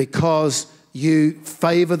 because you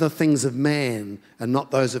favor the things of man and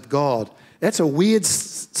not those of God. That's a weird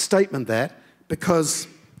statement, that, because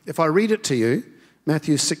if I read it to you,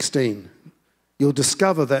 Matthew 16, you'll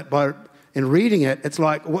discover that in reading it, it's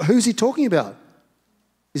like, who's he talking about?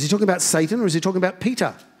 Is he talking about Satan or is he talking about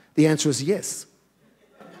Peter? The answer is yes.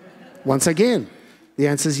 Once again, the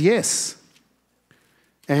answer is yes.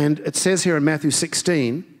 And it says here in Matthew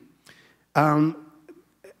 16,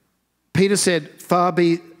 Peter said, far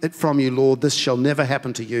be it from you, Lord, this shall never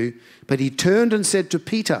happen to you. But he turned and said to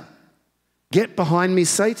Peter, get behind me,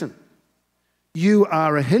 Satan. You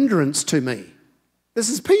are a hindrance to me. This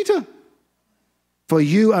is Peter. For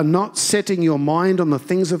you are not setting your mind on the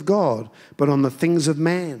things of God, but on the things of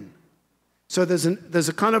man. So there's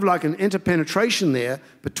a kind of like an interpenetration there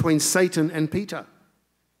between Satan and Peter.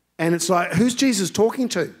 And it's like, who's Jesus talking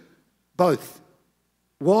to? Both.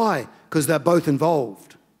 Why? Because they're both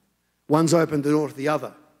involved. One's opened the door to the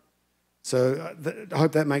other. So I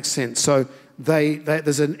hope that makes sense. So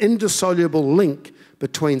there's an indissoluble link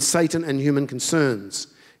between Satan and human concerns.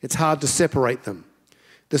 It's hard to separate them.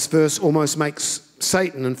 This verse almost makes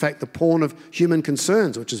Satan, in fact, the pawn of human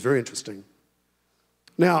concerns, which is very interesting.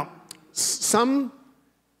 Now, some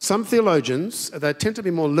theologians, they tend to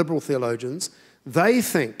be more liberal theologians, they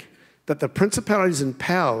think that the principalities and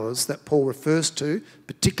powers that Paul refers to,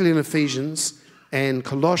 particularly in Ephesians and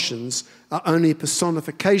Colossians, are only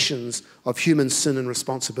personifications of human sin and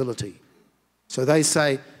responsibility. So they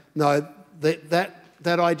say, no, that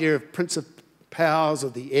idea of powers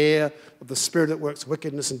of the air, of the spirit that works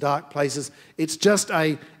wickedness in dark places, it's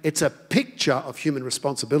a picture of human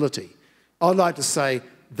responsibility. I'd like to say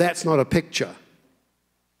that's not a picture.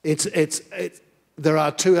 There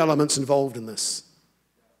are two elements involved in this.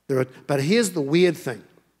 But here's the weird thing,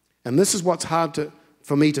 and this is what's hard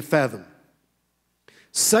for me to fathom.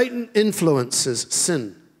 Satan influences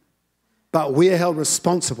sin, but we're held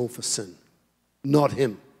responsible for sin, not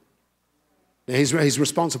him. Now, he's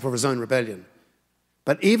responsible for his own rebellion.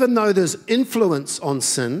 But even though there's influence on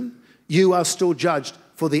sin, you are still judged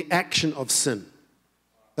for the action of sin.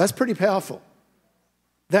 That's pretty powerful.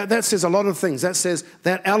 That says a lot of things.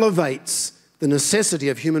 That elevates the necessity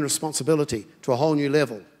of human responsibility to a whole new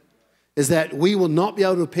level. Is that we will not be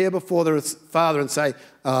able to appear before the Father and say,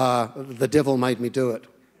 the devil made me do it.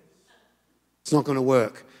 It's not going to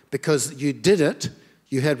work. Because you did it,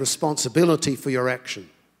 you had responsibility for your action.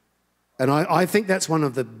 And I think that's one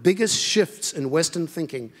of the biggest shifts in Western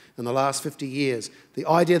thinking in the last 50 years. The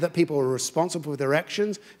idea that people are responsible for their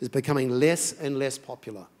actions is becoming less and less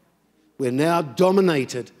popular. We're now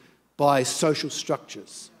dominated by social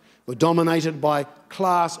structures. We're dominated by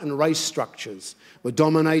class and race structures. We're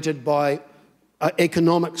dominated by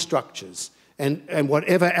economic structures. And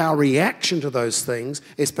whatever our reaction to those things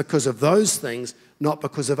is because of those things, not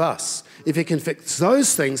because of us. If you can fix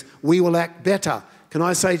those things, we will act better. Can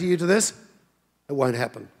I say to you this? It won't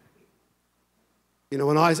happen. You know,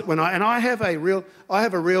 I have a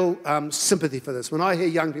real sympathy for this. When I hear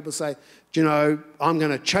young people say, you know, I'm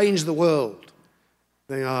going to change the world,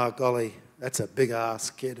 I think, oh, golly, that's a big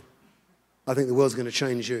ask, kid. I think the world's going to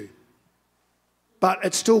change you. But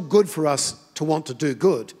it's still good for us to want to do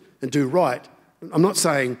good and do right. I'm not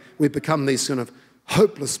saying we've become these kind of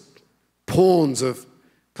hopeless pawns of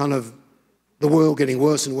kind of the world getting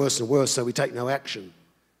worse and worse and worse, so we take no action.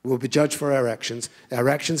 We'll be judged for our actions. Our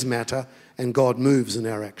actions matter, and God moves in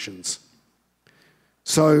our actions.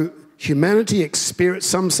 So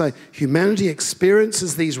some say humanity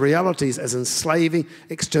experiences these realities as enslaving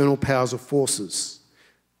external powers or forces.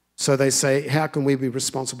 So they say, how can we be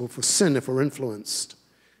responsible for sin if we're influenced?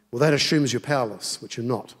 Well, that assumes you're powerless, which you're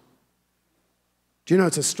not. Do you know,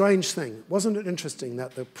 it's a strange thing. Wasn't it interesting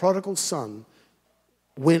that the prodigal son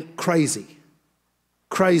went crazy?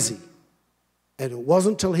 And it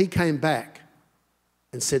wasn't until he came back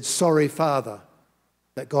and said, sorry, Father,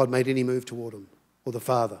 that God made any move toward him, or the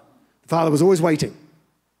father. The father was always waiting.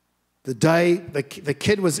 The day the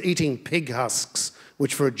kid was eating pig husks,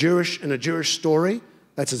 which in a Jewish story,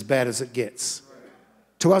 that's as bad as it gets.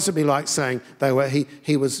 To us, it'd be like saying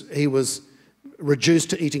he was reduced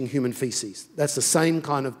to eating human feces. That's the same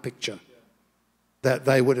kind of picture that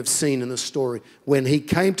they would have seen in the story. When he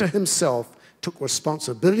came to himself, took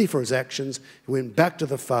responsibility for his actions, he went back to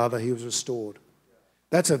the Father, he was restored.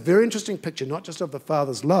 That's a very interesting picture, not just of the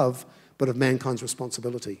Father's love, but of mankind's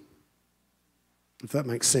responsibility, if that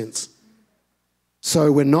makes sense.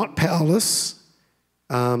 So we're not powerless.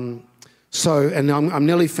 And I'm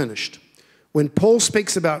nearly finished. When Paul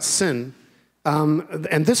speaks about sin,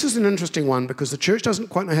 and this is an interesting one because the church doesn't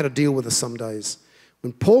quite know how to deal with this some days.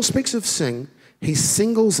 When Paul speaks of sin, he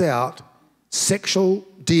singles out sexual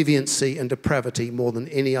deviancy and depravity more than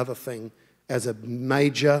any other thing as a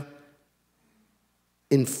major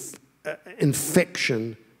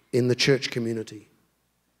infection in the church community.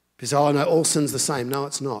 He says, oh no, all sin's the same. No,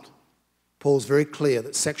 it's not. Paul's very clear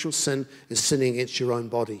that sexual sin is sinning against your own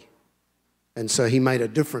body. And so he made a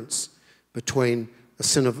difference between a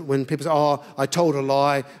sin of, when people say, oh, I told a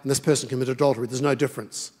lie and this person committed adultery, there's no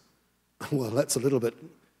difference. Well, that's a little bit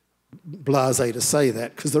blasé to say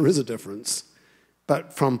that because there is a difference.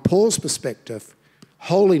 But from Paul's perspective,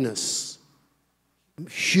 holiness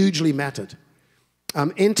hugely mattered.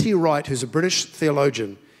 N.T. Wright, who's a British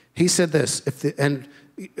theologian, he said this, and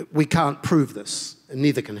we can't prove this, and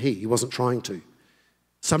neither can he wasn't trying to.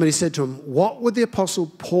 Somebody said to him, what would the Apostle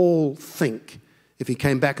Paul think if he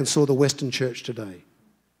came back and saw the Western church today?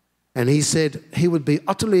 And he said he would be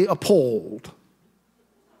utterly appalled.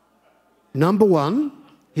 Number one,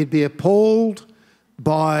 he'd be appalled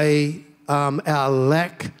by our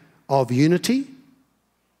lack of unity,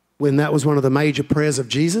 when that was one of the major prayers of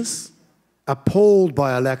Jesus. Appalled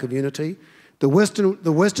by our lack of unity. The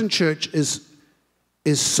Western church is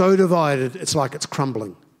so divided, it's like it's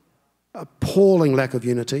crumbling. Appalling lack of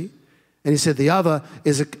unity. And he said the other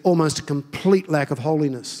is almost a complete lack of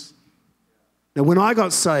holiness. Now, when I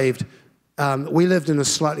got saved, we lived in a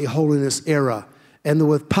slightly holiness era. And there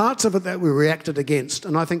were parts of it that we reacted against,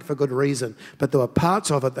 and I think for good reason, but there were parts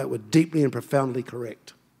of it that were deeply and profoundly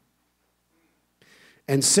correct.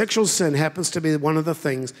 And sexual sin happens to be one of the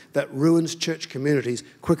things that ruins church communities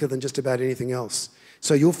quicker than just about anything else.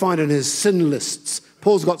 So you'll find in his sin lists,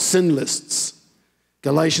 Paul's got sin lists,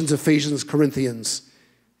 Galatians, Ephesians, Corinthians.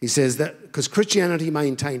 He says that because Christianity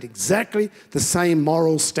maintained exactly the same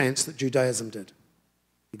moral stance that Judaism did.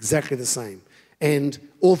 Exactly the same. And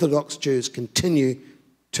Orthodox Jews continue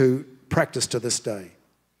to practice to this day.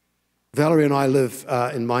 Valerie and I live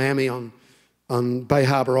in Miami on Bay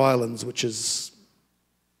Harbor Islands, which is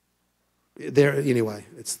there anyway,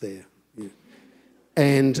 it's there. Yeah.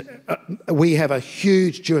 And we have a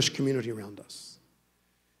huge Jewish community around us.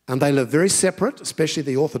 And they live very separate, especially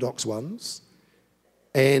the Orthodox ones.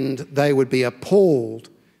 And they would be appalled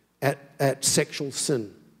at sexual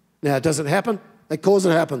sin. Now, does it happen? Of course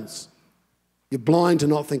it happens. You're blind to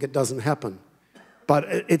not think it doesn't happen. But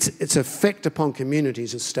its effect upon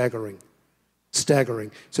communities is staggering.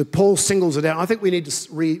 Staggering. So Paul singles it out. I think we need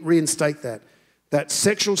to reinstate that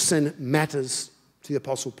sexual sin matters to the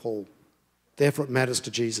Apostle Paul. Therefore, it matters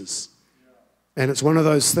to Jesus. And it's one of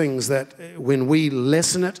those things that when we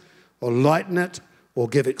lessen it or lighten it or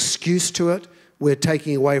give excuse to it we're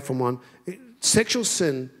taking away from one. Sexual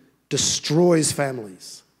sin destroys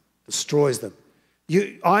families, destroys them.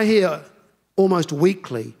 I hear almost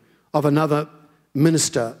weekly of another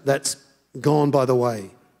minister that's gone by the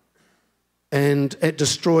way. And it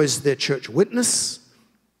destroys their church witness.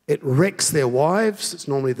 It wrecks their wives. It's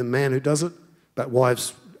normally the man who does it, but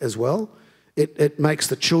wives as well. It makes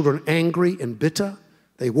the children angry and bitter.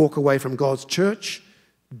 They walk away from God's church.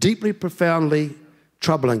 Deeply, profoundly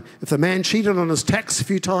troubling. If the man cheated on his tax a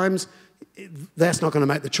few times, that's not going to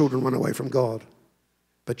make the children run away from God.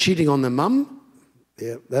 But cheating on their mum,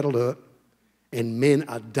 yeah, that'll do it. And men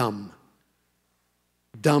are dumb.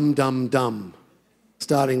 Dumb, dumb, dumb.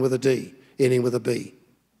 Starting with a D, ending with a B.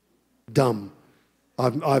 Dumb.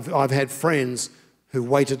 I've had friends who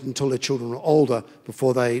waited until their children were older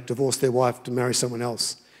before they divorced their wife to marry someone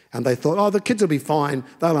else. And they thought, oh, the kids will be fine.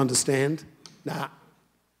 They'll understand. Nah.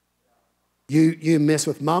 You mess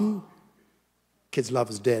with mum, kids love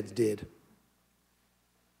his dad's dead.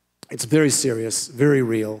 It's very serious, very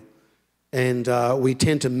real, and we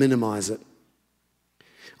tend to minimize it.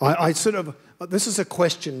 This is a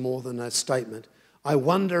question more than a statement. I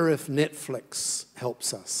wonder if Netflix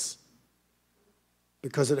helps us,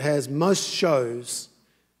 because it has, most shows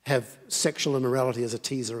have sexual immorality as a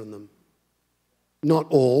teaser in them. Not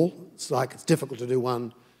all. It's difficult to do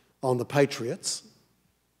one on the Patriots.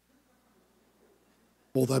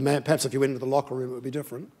 Although perhaps if you went into the locker room it would be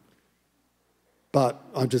different. But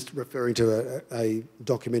I'm just referring to a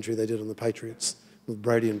documentary they did on the Patriots with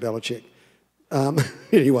Brady and Belichick.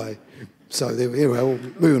 Anyway, so anyway,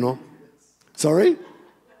 moving on. Sorry?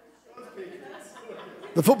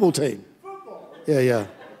 The football team. Yeah.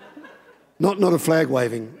 Not a flag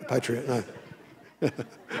waving Patriot, no.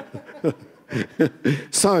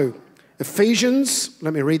 So, Ephesians,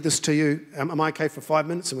 let me read this to you. Am I okay for 5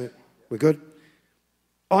 minutes? And we're good?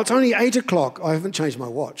 Oh, it's only 8 o'clock. I haven't changed my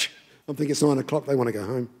watch. I'm thinking it's 9 o'clock. They want to go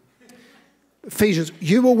home. Ephesians,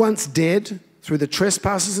 you were once dead through the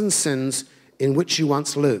trespasses and sins in which you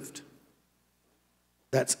once lived.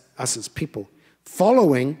 That's us as people.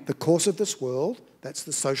 Following the course of this world, that's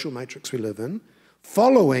the social matrix we live in,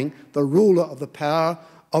 following the ruler of the power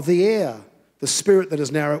of the air, the spirit that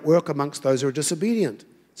is now at work amongst those who are disobedient.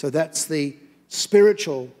 So that's the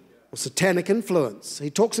spiritual or satanic influence. He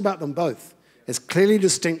talks about them both as clearly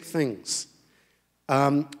distinct things.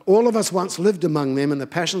 All of us once lived among them in the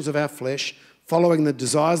passions of our flesh, following the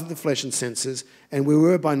desires of the flesh and senses, and we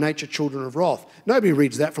were by nature children of wrath. Nobody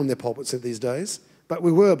reads that from their pulpits these days, but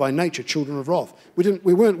we were by nature children of wrath.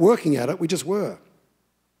 We weren't working at it, we just were.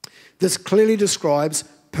 This clearly describes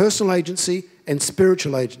personal agency and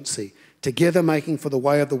spiritual agency, together making for the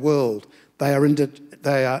way of the world. They are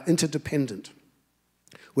interdependent.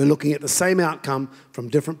 We're looking at the same outcome from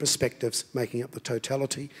different perspectives, making up the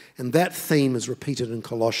totality. And that theme is repeated in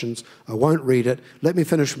Colossians. I won't read it. Let me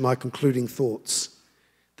finish with my concluding thoughts.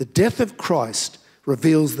 The death of Christ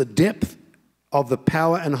reveals the depth of the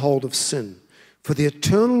power and hold of sin. For the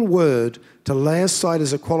eternal word to lay aside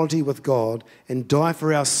his equality with God and die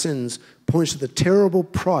for our sins points to the terrible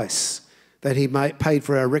price that he paid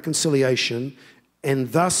for our reconciliation,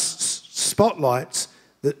 and thus spotlights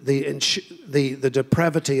the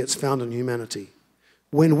depravity it's found in humanity.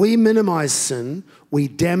 When we minimize sin, we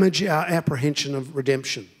damage our apprehension of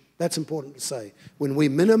redemption. That's important to say. When we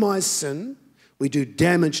minimize sin, we do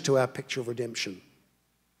damage to our picture of redemption.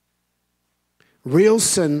 Real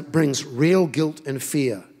sin brings real guilt and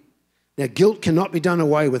fear. Now, guilt cannot be done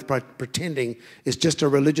away with by pretending it's just a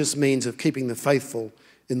religious means of keeping the faithful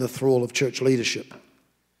in the thrall of church leadership.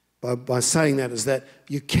 By saying that is that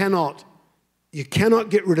you cannot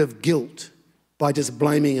get rid of guilt by just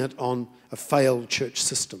blaming it on a failed church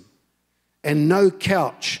system. And no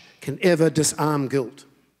couch can ever disarm guilt.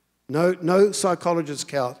 No psychologist's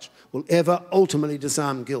couch will ever ultimately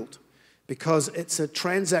disarm guilt, because it's a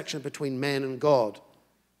transaction between man and God,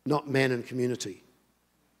 not man and community.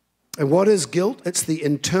 And what is guilt? It's the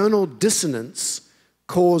internal dissonance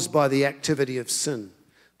caused by the activity of sin.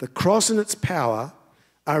 The cross and its power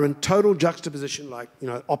are in total juxtaposition, like,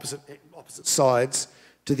 opposite sides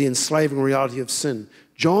to the enslaving reality of sin.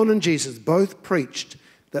 John and Jesus both preached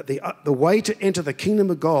that the way to enter the kingdom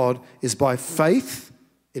of God is by faith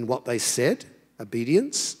in what they said,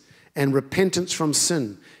 obedience, and repentance from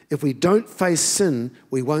sin. If we don't face sin,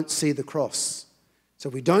 we won't see the cross. So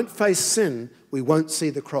if we don't face sin, we won't see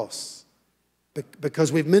the cross,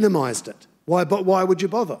 because we've minimized it. Why would you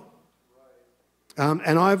bother?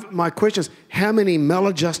 My question is, how many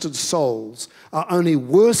maladjusted souls are only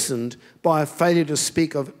worsened by a failure to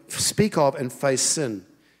speak of and face sin?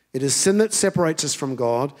 It is sin that separates us from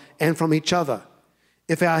God and from each other.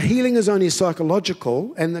 If our healing is only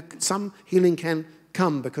psychological, and some healing can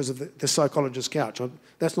come because of the psychologist's couch,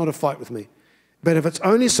 that's not a fight with me. But if it's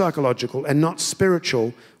only psychological and not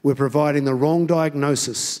spiritual, we're providing the wrong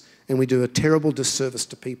diagnosis and we do a terrible disservice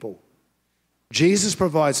to people. Jesus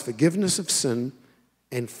provides forgiveness of sin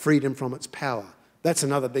and freedom from its power. That's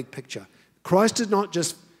another big picture. Christ did not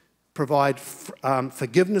just provide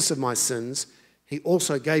forgiveness of my sins, he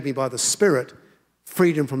also gave me by the Spirit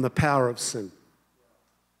freedom from the power of sin.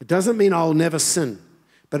 It doesn't mean I'll never sin,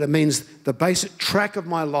 but it means the basic track of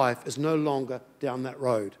my life is no longer down that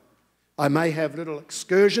road. I may have little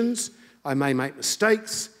excursions, I may make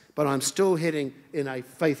mistakes, but I'm still heading in a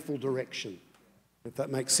faithful direction, if that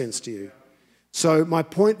makes sense to you. So my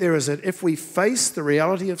point there is that if we face the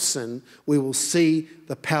reality of sin, we will see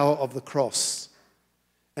the power of the cross.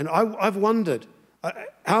 And I've wondered,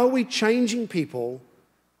 how are we changing people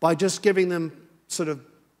by just giving them sort of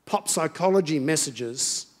pop psychology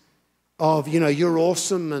messages of, you know, you're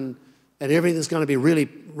awesome and everything's going to be really,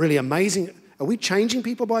 really amazing? Are we changing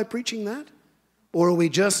people by preaching that? Or are we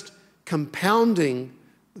just compounding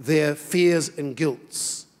their fears and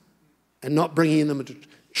guilts and not bringing them into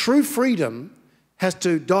true freedom? Has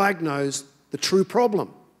to diagnose the true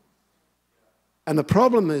problem. And the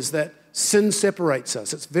problem is that sin separates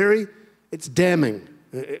us. It's damning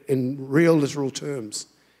in real literal terms.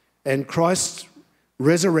 And Christ's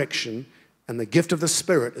resurrection and the gift of the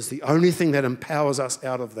Spirit is the only thing that empowers us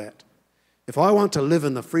out of that. If I want to live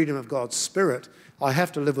in the freedom of God's Spirit, I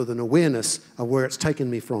have to live with an awareness of where it's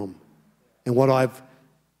taken me from and what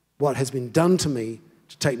has been done to me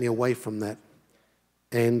to take me away from that.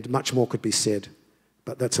 And much more could be said.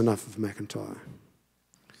 But that's enough of McIntyre.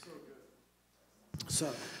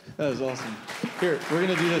 So that was awesome. Here, we're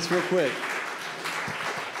going to do this real quick.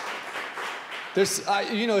 It's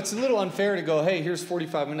a little unfair to go, hey, here's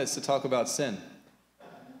 45 minutes to talk about sin.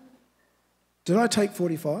 Did I take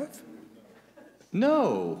 45?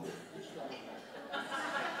 No.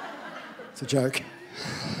 It's a joke.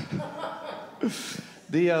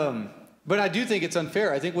 But I do think it's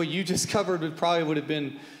unfair. I think what you just covered would have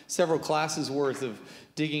been several classes worth of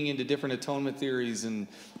digging into different atonement theories and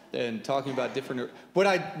talking about different. What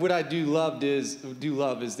I do love is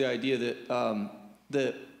the idea that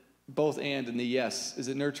the both and the yes. Is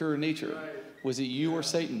it nurture or nature? Was it you or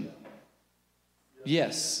Satan?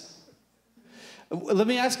 Yes. Let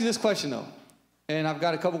me ask you this question though, and I've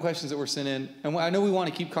got a couple questions that were sent in, and I know we want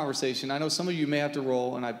to keep conversation. I know some of you may have to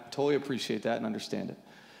roll, and I totally appreciate that and understand it.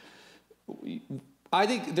 I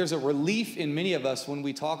think there's a relief in many of us when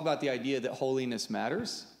we talk about the idea that holiness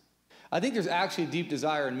matters. I think there's actually a deep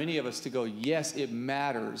desire in many of us to go, yes, it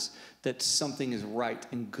matters that something is right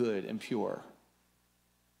and good and pure.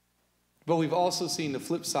 But we've also seen the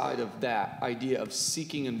flip side of that idea of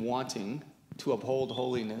seeking and wanting to uphold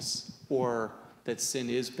holiness, or that sin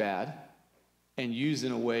is bad and used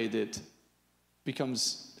in a way that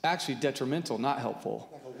becomes actually detrimental, not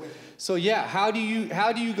helpful. So yeah, how do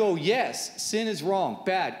you go, yes, sin is wrong,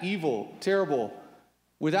 bad, evil, terrible,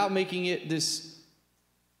 without making it this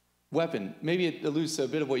weapon? Maybe it alludes to a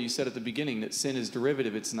bit of what you said at the beginning, that sin is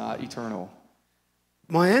derivative, it's not eternal.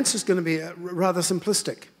 My answer is going to be rather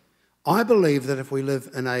simplistic. I believe that if we live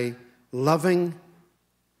in a loving,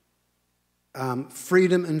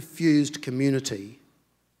 freedom-infused community,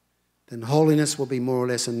 then holiness will be more or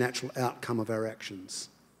less a natural outcome of our actions.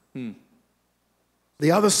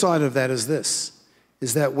 The other side of that is this,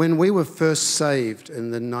 is that when we were first saved in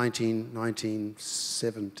the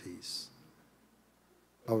 1970s,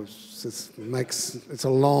 it's a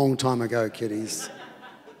long time ago, kiddies.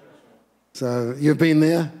 So you've been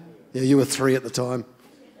there? Yeah, you were 3 at the time.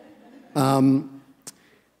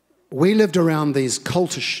 We lived around these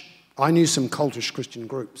I knew some cultish Christian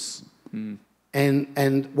groups.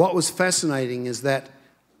 And what was fascinating is that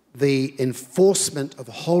the enforcement of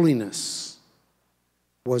holiness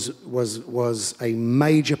was a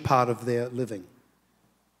major part of their living.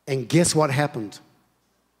 And guess what happened?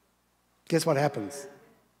 Guess what happens?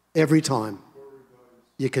 Every time.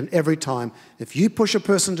 If you push a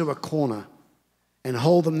person to a corner and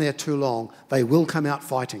hold them there too long, they will come out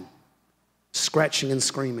fighting, scratching and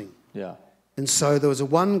screaming. Yeah. And so there was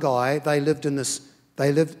one guy, they lived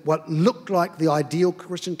what looked like the ideal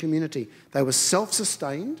Christian community. They were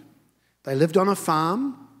self-sustained. They lived on a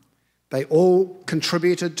farm. They all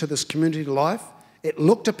contributed to this community life. It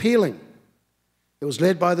looked appealing. It was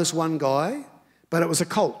led by this one guy, but it was a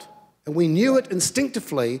cult. And we knew it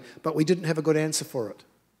instinctively, but we didn't have a good answer for it.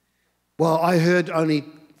 Well, I heard only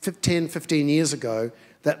 10, 15 years ago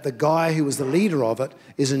that the guy who was the leader of it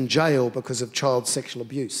is in jail because of child sexual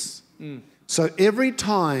abuse. So every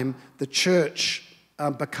time the church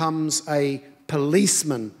becomes a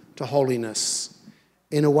policeman to holiness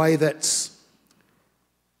in a way that's...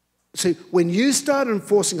 See, when you start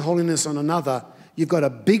enforcing holiness on another, you've got a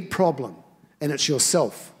big problem, and it's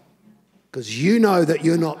yourself. Because you know that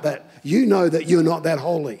you're not that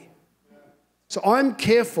holy. So I'm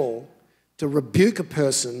careful to rebuke a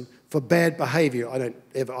person for bad behavior.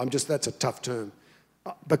 That's a tough term.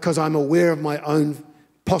 Because I'm aware of my own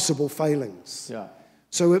possible failings. Yeah.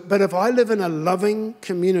 But if I live in a loving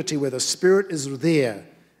community where the Spirit is there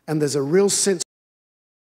and there's a real sense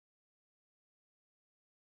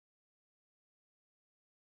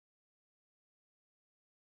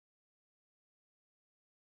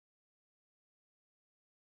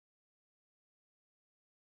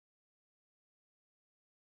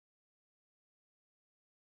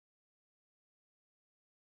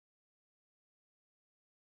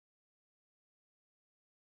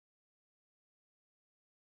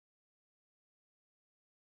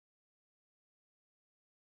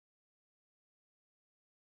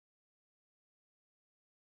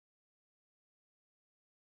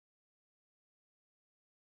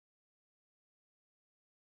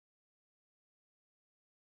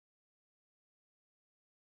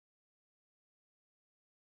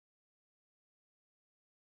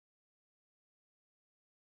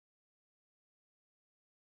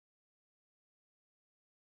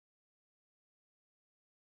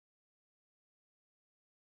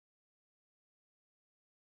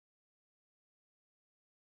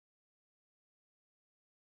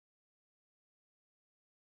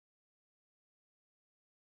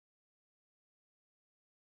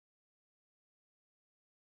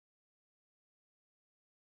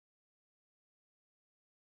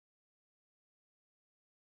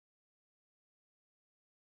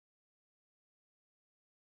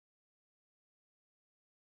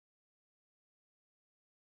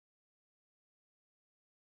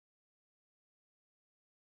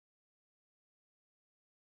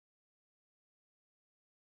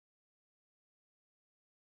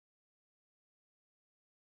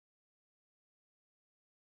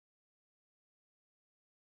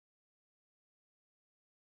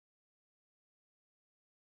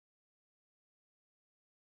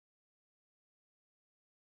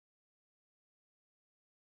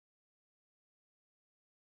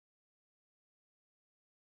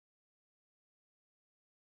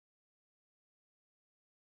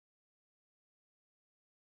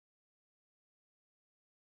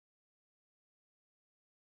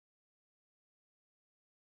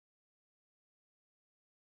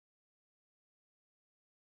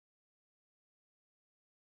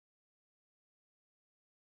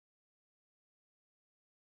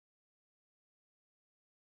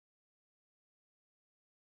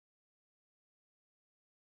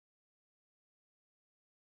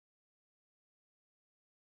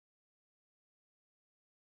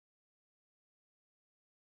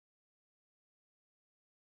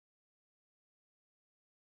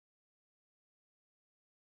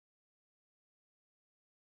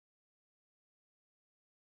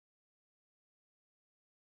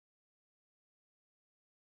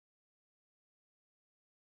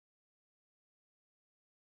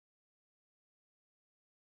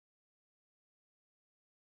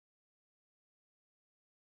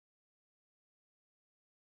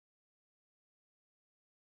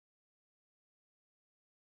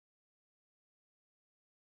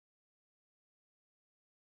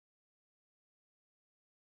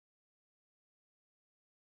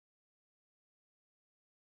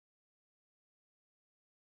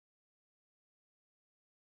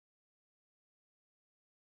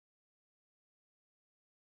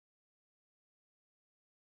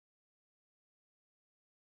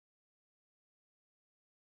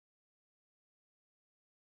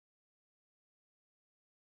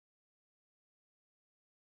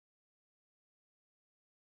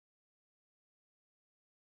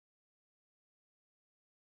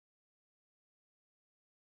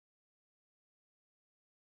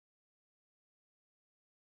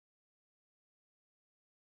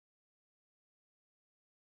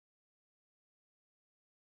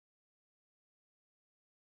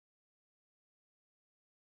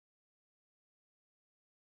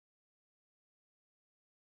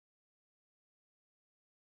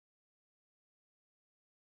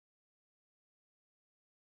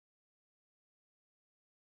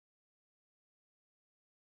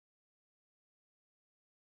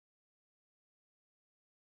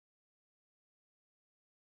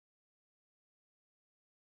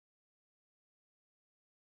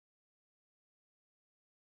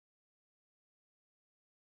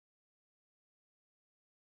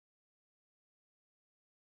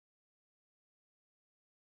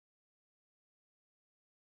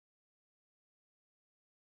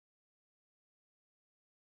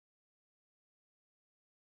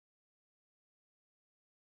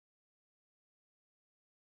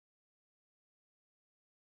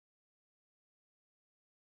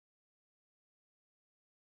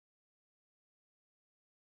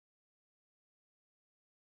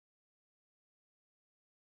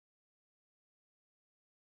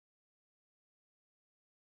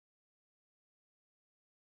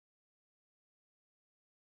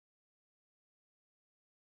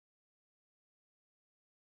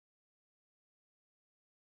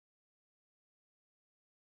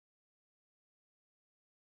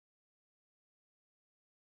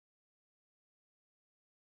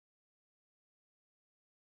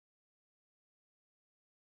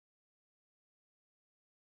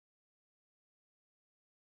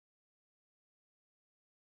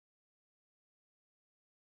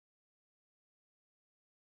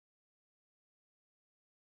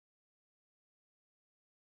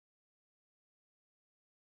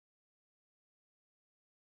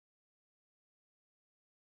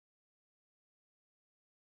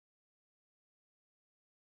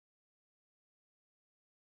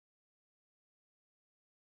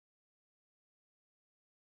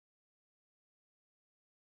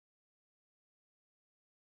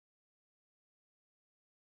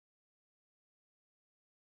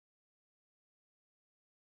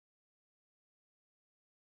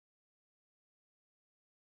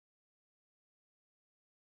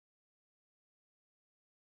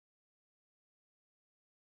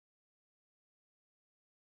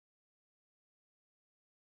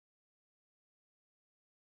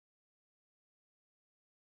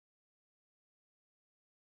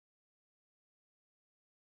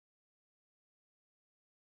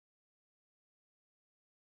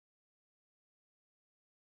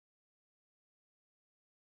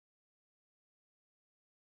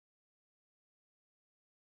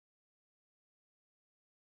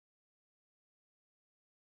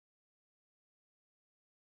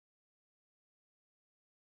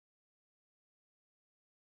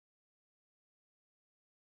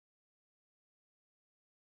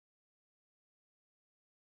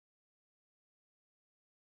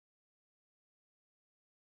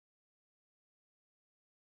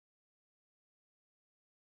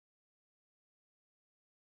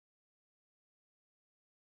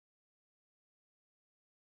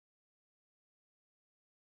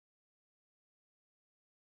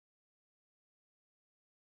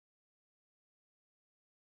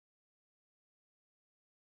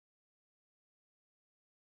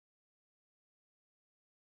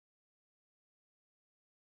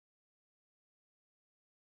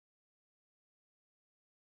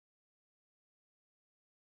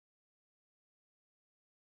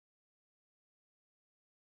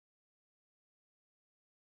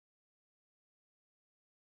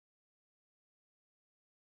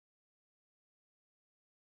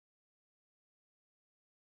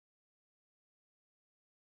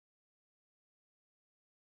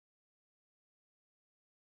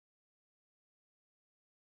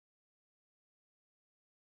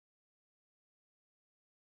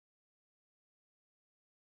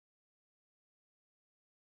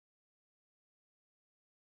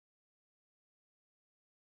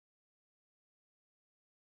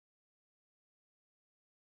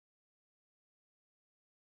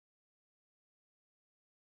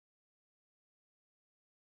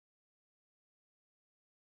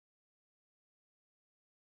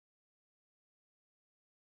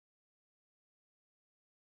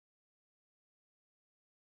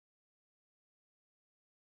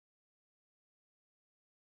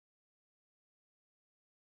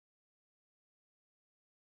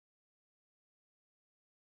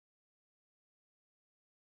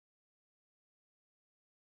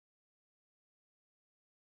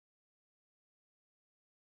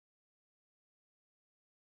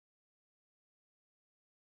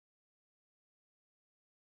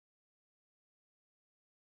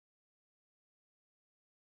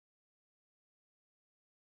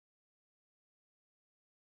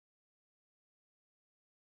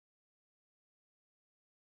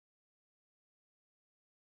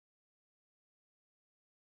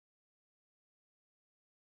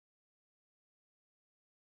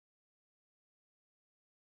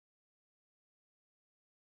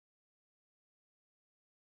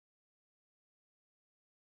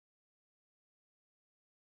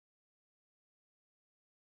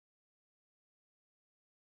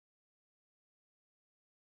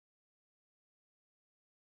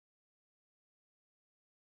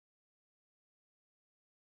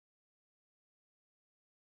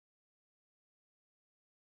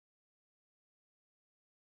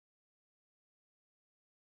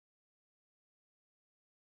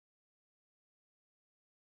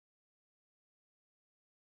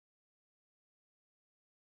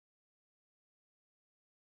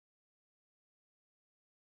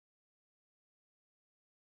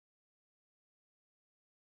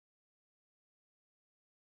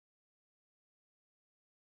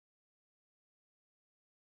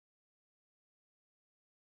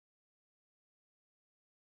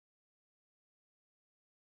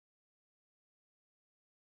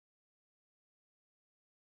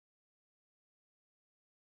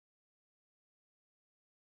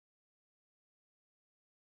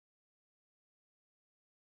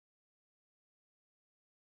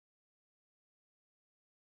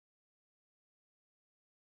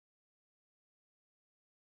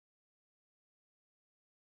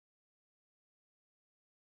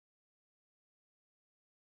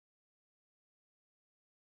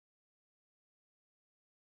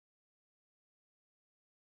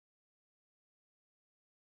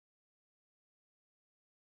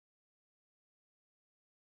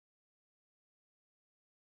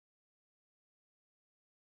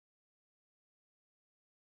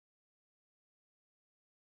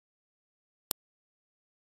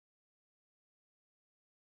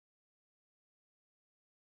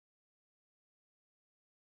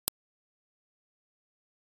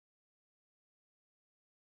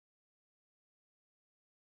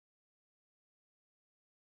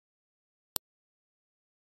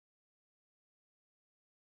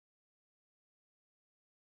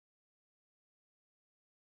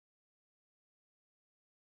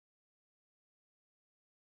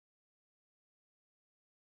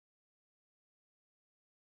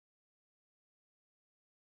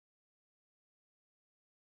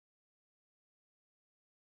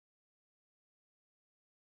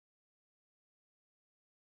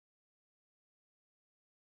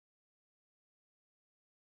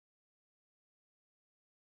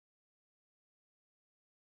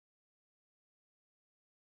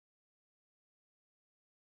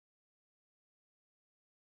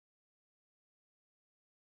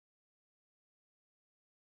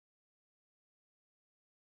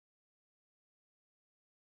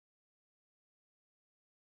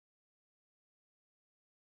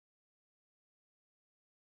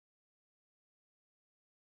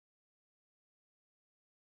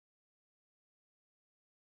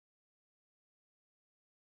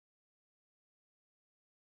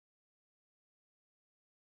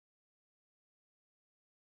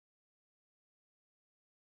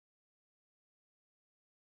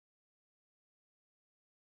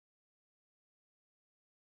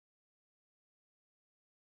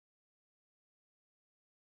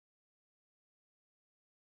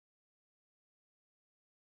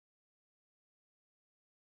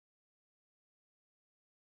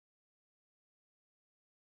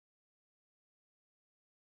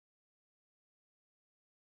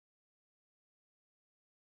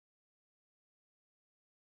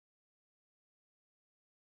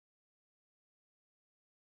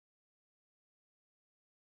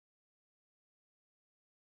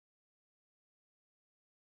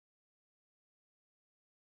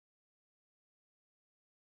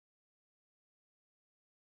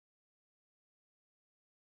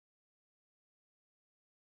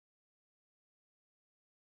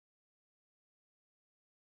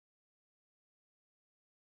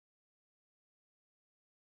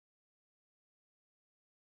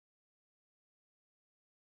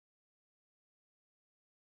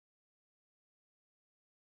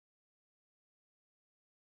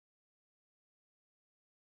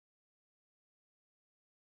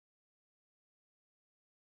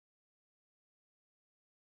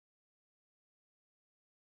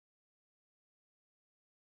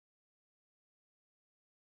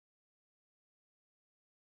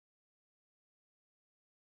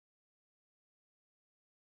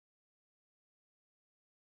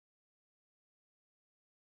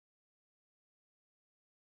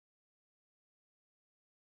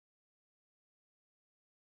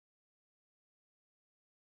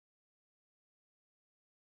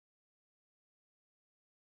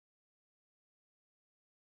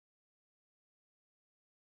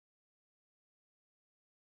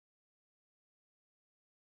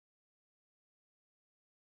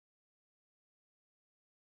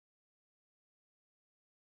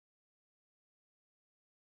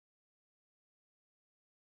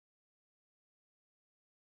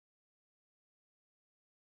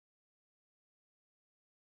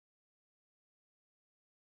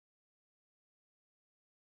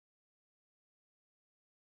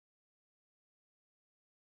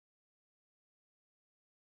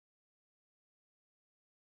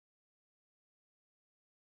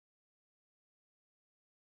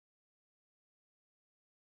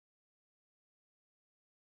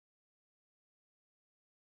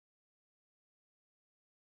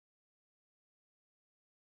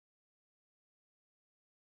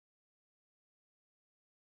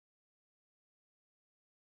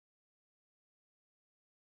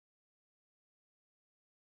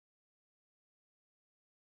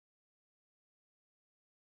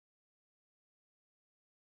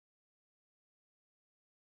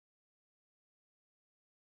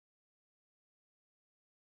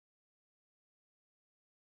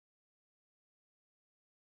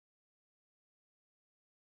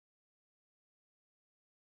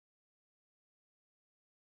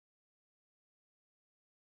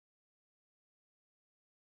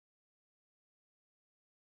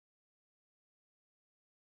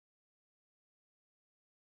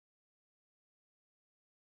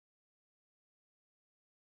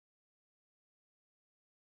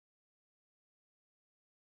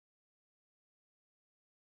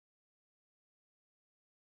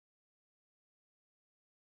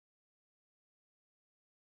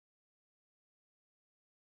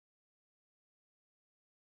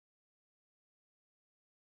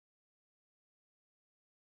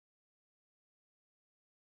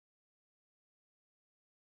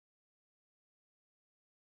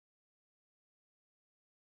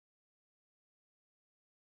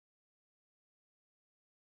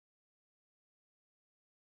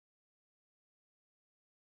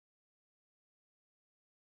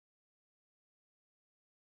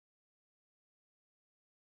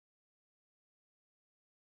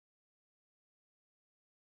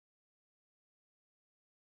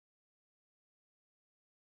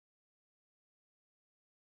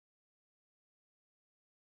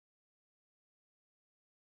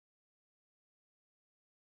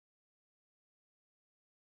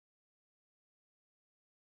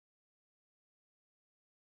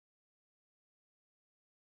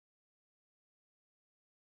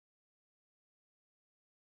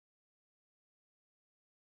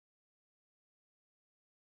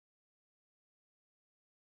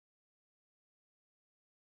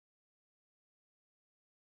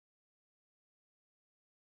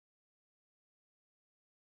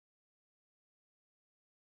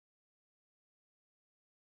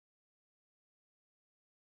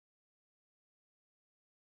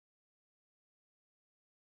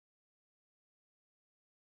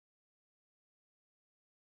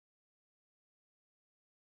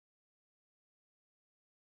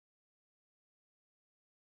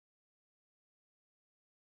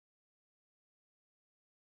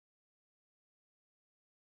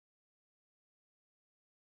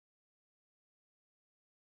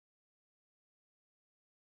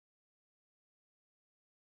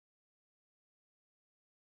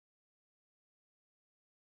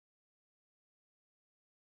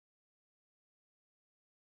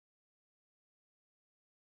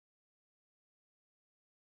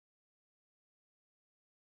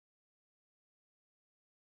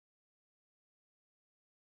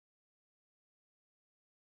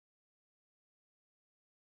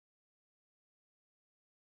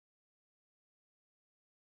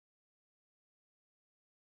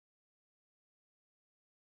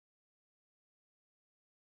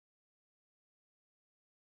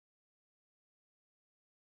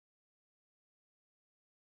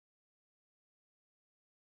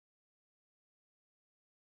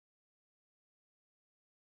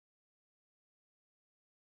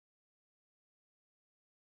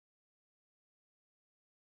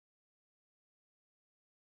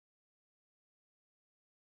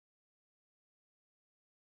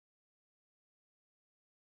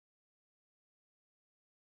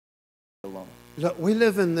Look, we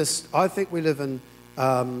live in this, I think we live in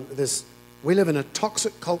we live in a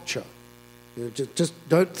toxic culture. You know, just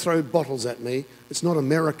don't throw bottles at me. It's not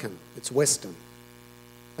American, it's Western.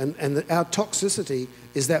 And our toxicity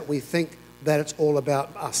is that we think that it's all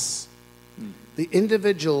about us. The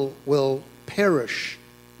individual will perish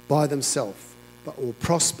by themselves, but will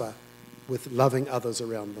prosper with loving others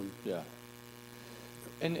around them. Yeah.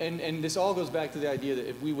 And this all goes back to the idea that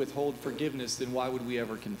if we withhold forgiveness, then why would we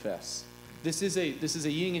ever confess? This is a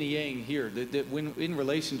yin and a yang here, that when in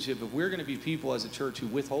relationship, if we're going to be people as a church who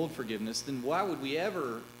withhold forgiveness, then why would we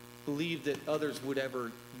ever believe that others would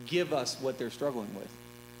ever give us what they're struggling with?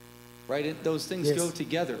 Right? Those things go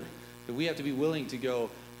together. That we have to be willing to go,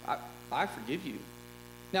 I forgive you.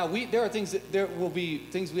 Now, there are things that there will be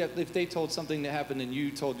things we have, if they told something that happened and you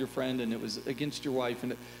told your friend and it was against your wife,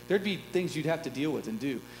 and there'd be things you'd have to deal with and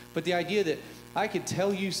do. But the idea that I could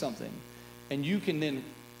tell you something and you can then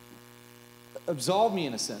absolve me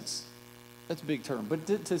in a sense, that's a big term. But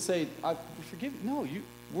to say, I forgive you, no,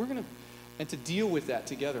 we're going to, and to deal with that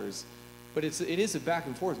together is, but it is a back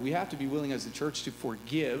and forth. We have to be willing as a church to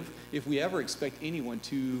forgive if we ever expect anyone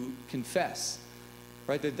to confess,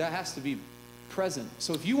 right? That has to be present.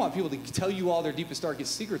 So if you want people to tell you all their deepest,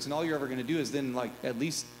 darkest secrets, and all you're ever going to do is then, like, at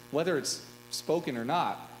least, whether it's spoken or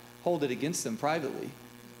not, hold it against them privately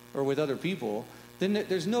or with other people, then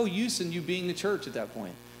there's no use in you being the church at that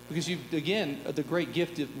point. Because again, the great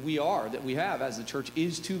gift that we have as a church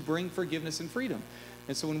is to bring forgiveness and freedom.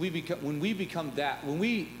 And so when we become that, when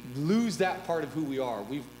we lose that part of who we are,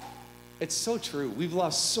 it's so true. We've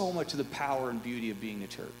lost so much of the power and beauty of being a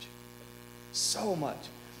church. So much.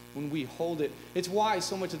 When we hold it, it's why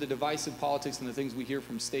so much of the divisive politics and the things we hear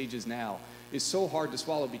from stages now is so hard to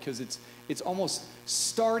swallow, because it's almost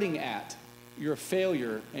starting at, you're a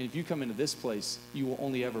failure, and if you come into this place, you will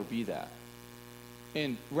only ever be that.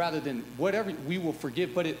 And rather than whatever, we will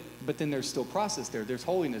forgive, but then there's still process there. There's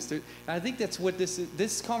holiness there. And I think that's what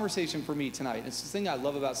this conversation for me tonight, it's the thing I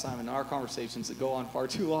love about Simon, our conversations that go on far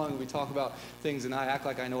too long, and we talk about things and I act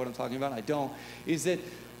like I know what I'm talking about, and I don't, is that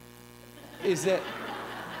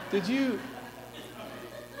did you,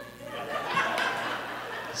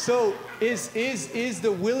 so is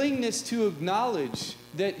the willingness to acknowledge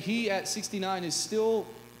that he at 69 is still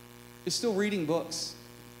reading books,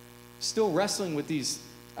 still wrestling with these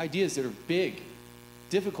ideas that are big,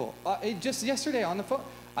 difficult. Just yesterday on the phone,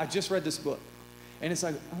 I just read this book. And it's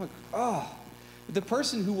like, I'm like, oh. The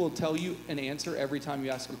person who will tell you an answer every time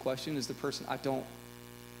you ask a question is the person I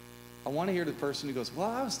want to hear the person who goes,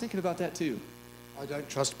 well, I was thinking about that too. I don't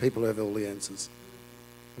trust people who have all the answers.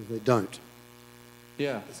 They don't.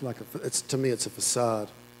 Yeah. It's like to me, it's a facade.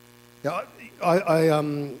 Yeah,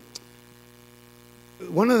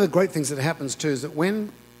 one of the great things that happens too is that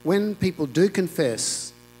when people do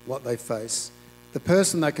confess what they face, the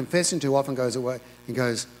person they're confessing to often goes away and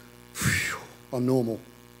goes, phew, I'm normal.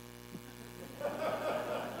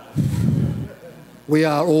 We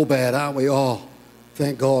are all bad, aren't we? Oh,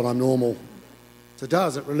 thank God I'm normal. So it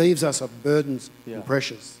does. It relieves us of burdens and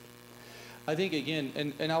pressures. I think,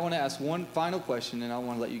 again, and I want to ask one final question, and I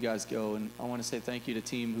want to let you guys go. And I want to say thank you to the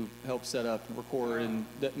team who helped set up and record, and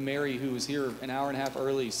Mary, who was here an hour and a half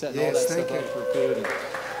early, setting all that stuff up for food.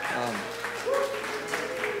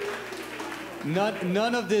 And,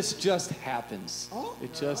 none of this just happens.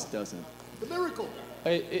 It just doesn't. The miracle.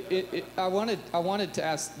 I wanted to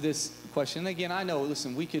ask this question. Again, I know,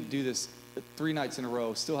 listen, we could do this 3 nights in a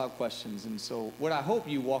row, still have questions. And so what I hope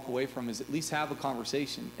you walk away from is at least have a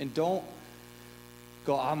conversation. And don't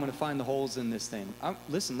go, I'm going to find the holes in this thing.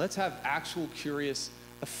 Listen, let's have actual curious,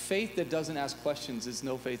 a faith that doesn't ask questions is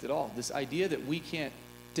no faith at all. This idea that we can't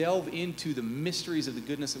delve into the mysteries of the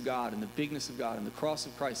goodness of God and the bigness of God and the cross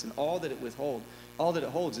of Christ and all that it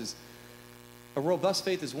holds is a robust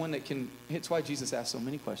faith is one that can, it's why Jesus asked so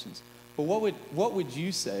many questions. But what would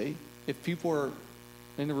you say if people were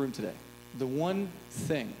in the room today? The one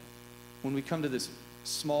thing, when we come to this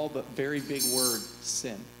small but very big word,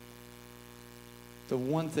 sin, the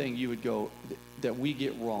one thing you would go, that we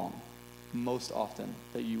get wrong most often,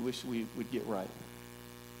 that you wish we would get right.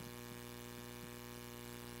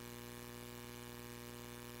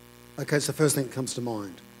 Okay, it's the first thing that comes to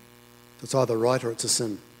mind. It's either right or it's a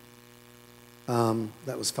sin.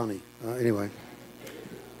 That was funny. Anyway.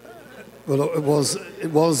 Well, it was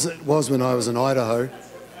when I was in Idaho.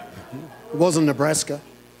 It was in Nebraska.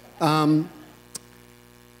 I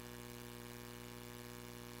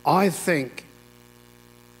think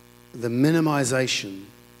the minimization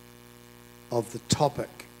of the topic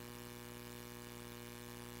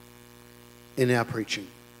in our preaching.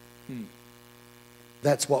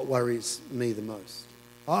 That's what worries me the most.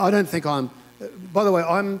 I don't think I'm By the way,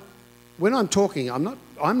 when I'm talking, I'm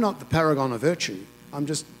not the paragon of virtue. I'm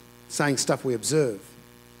just saying stuff we observe.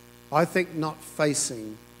 I think not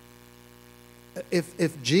facing.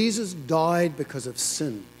 If Jesus died because of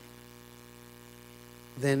sin,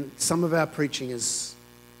 then some of our preaching is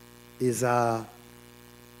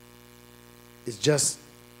just,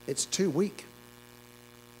 it's too weak.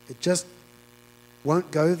 It just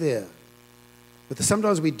won't go there. But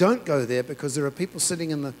sometimes we don't go there because there are people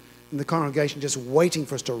sitting in the congregation just waiting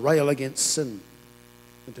for us to rail against sin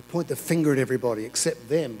and to point the finger at everybody except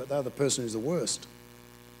them, but they're the person who's the worst.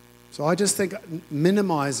 So I just think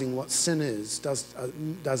minimizing what sin is does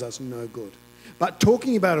us no good. But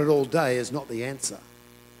talking about it all day is not the answer.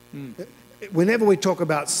 Whenever we talk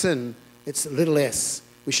about sin, it's a little s.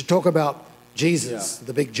 We should talk about Jesus,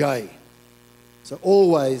 the big J. So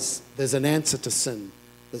always there's an answer to sin.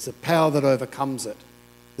 There's a power that overcomes it.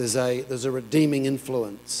 There's a redeeming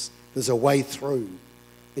influence. There's a way through.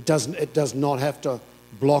 It does not have to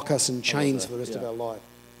block us in chains for the rest of our life.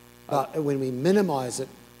 But when we minimize it,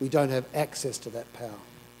 we don't have access to that power.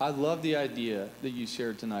 I love the idea that you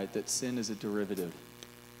shared tonight that sin is a derivative.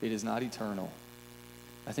 It is not eternal.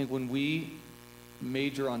 I think when we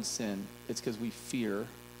major on sin, it's because we fear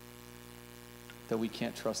that we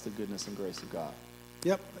can't trust the goodness and grace of God.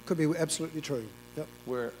 Yep, that could be absolutely true. Yep.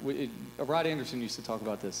 Rod Anderson used to talk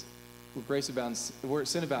about this. Where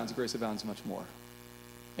sin abounds, grace abounds much more.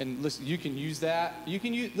 And listen, you can use that. You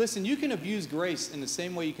can abuse grace in the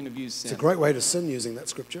same way you can abuse sin. It's a great way to sin using that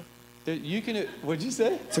scripture. What'd you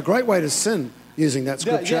say? It's a great way to sin using that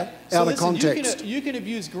scripture out of context. You can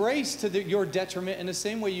abuse grace to your detriment in the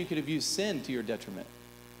same way you could abuse sin to your detriment.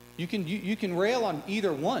 You can rail on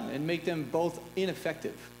either one and make them both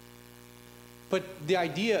ineffective. But the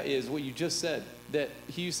idea is what you just said, that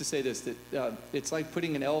he used to say this, that it's like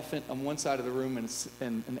putting an elephant on one side of the room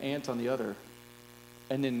and an ant on the other,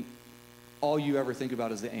 and then all you ever think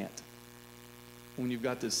about is the ant. When you've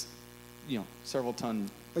got this, several ton...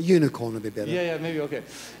 A unicorn would be better. Yeah, maybe, okay.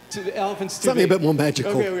 So the elephant's too Something big. a bit more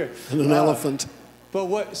magical than an elephant. But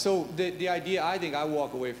the idea I think I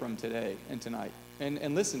walk away from today and tonight,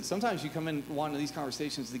 and listen, sometimes you come in wanting these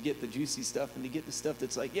conversations to get the juicy stuff and to get the stuff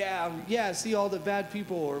that's like, see all the bad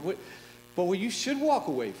people, but what you should walk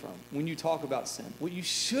away from when you talk about sin, what you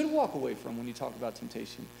should walk away from when you talk about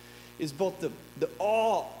temptation, is both the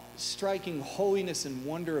awe-striking holiness and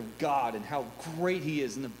wonder of God and how great He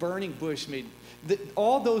is, and the burning bush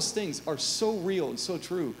all those things are so real and so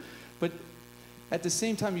true. But at the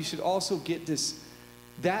same time, you should also get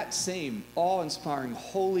that same awe-inspiring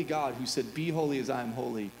holy God who said, "Be holy as I am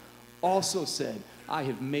holy," also said, "I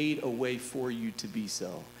have made a way for you to be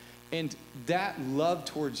so." And that love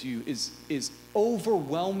towards you is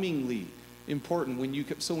overwhelmingly important when you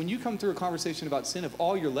come through a conversation about sin, if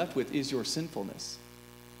all you're left with is your sinfulness,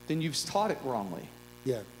 then you've taught it wrongly.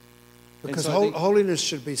 Yeah. Because holiness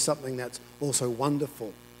should be something that's also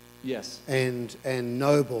wonderful. Yes. And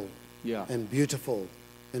noble. Yeah. And beautiful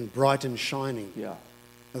and bright and shining. Yeah.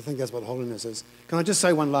 I think that's what holiness is. Can I just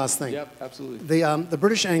say one last thing? Yep, absolutely. The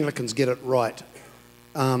British Anglicans get it right.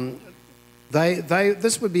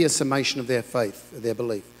 This would be a summation of their faith, their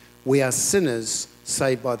belief. We are sinners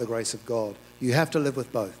saved by the grace of God. You have to live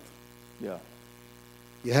with both. Yeah.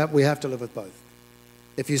 We have to live with both.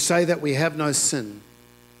 If you say that we have no sin,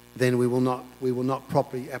 then we will not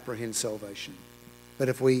properly apprehend salvation. But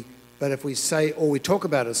if we say all we talk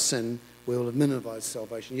about is sin, we will minimize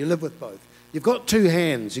salvation. You live with both. You've got two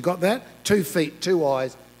hands. You got that? 2 feet, 2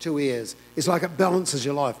 eyes, 2 ears. It's like it balances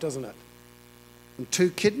your life, doesn't it? And 2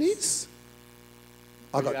 kidneys.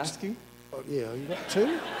 Are you asking? Yeah, you got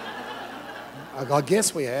 2. I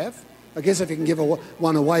guess we have. I guess if you can give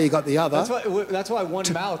one away, you got the other. That's why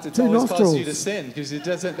one mouth, it's 2 always nostrils. causes you to sin, because it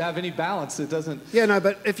doesn't have any balance. It doesn't. Yeah, no,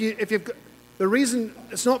 but if you've got, the reason,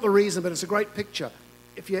 it's not the reason, but it's a great picture.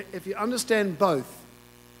 If you understand both,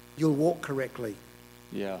 you'll walk correctly.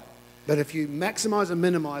 Yeah. But if you maximize and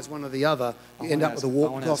minimize one or the other, you end up with a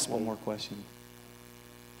warped gospel. Ask one more question.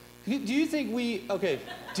 Do you think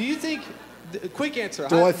quick answer.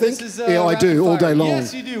 Do I think? Yeah, I do, all day long.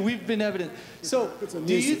 Yes, you do. We've been evident. So,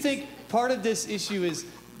 do you think part of this issue is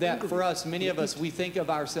that for us, many of us, we think of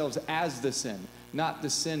ourselves as the sin, not the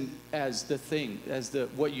sin as the thing, as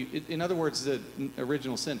in other words, the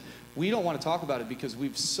original sin. We don't want to talk about it because we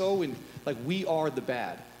are the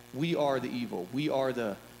bad. We are the evil.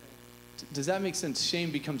 Does that make sense?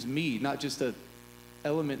 Shame becomes me, not just an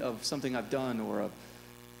element of something I've done or a...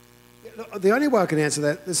 The only way I can answer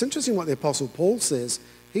that, it's interesting what the Apostle Paul says.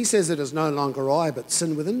 He says it is no longer I, but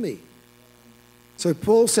sin within me. So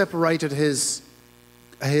Paul separated the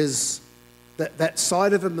that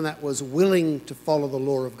side of him that was willing to follow the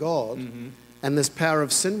law of God, and this power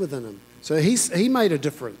of sin within him. So he made a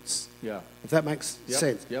difference. Yeah. If that makes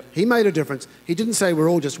sense. Yep. He made a difference. He didn't say we're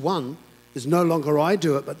all just one. It's no longer I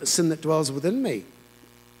do it, but the sin that dwells within me.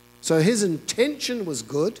 So his intention was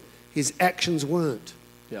good. His actions weren't.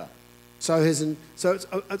 Yeah. So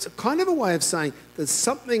it's a kind of a way of saying there's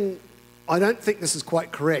something, I don't think this is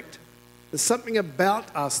quite correct. There's something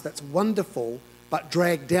about us that's wonderful, but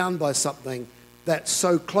dragged down by something that's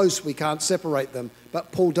so close we can't separate them.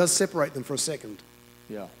 But Paul does separate them for a second.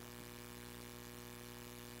 Yeah.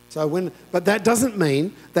 But that doesn't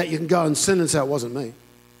mean that you can go and sin and say, it wasn't me.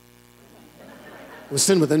 It was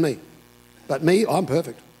sin within me. But me, I'm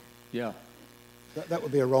perfect. Yeah. That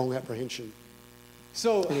would be a wrong apprehension.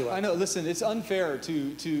 So Anyway. I know, listen, it's unfair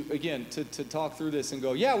to talk through this and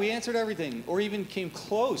go, yeah, we answered everything, or even came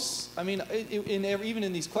close. I mean, even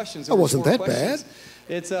in these questions, It wasn't that bad.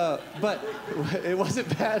 It's but it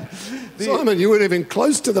wasn't bad. Simon, you weren't even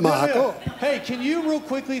close to the mark. Yeah. Oh. Hey, can you real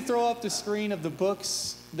quickly throw up the screen of the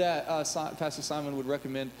books that Pastor Simon would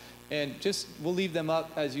recommend? And just, we'll leave them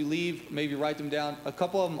up as you leave. Maybe write them down. A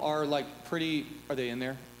couple of them are like pretty, are they in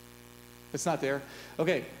there? It's not there.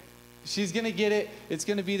 Okay. She's going to get it. It's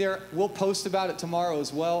going to be there. We'll post about it tomorrow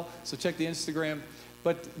as well. So check the Instagram.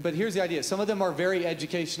 But here's the idea. Some of them are very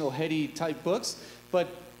educational, heady type books. But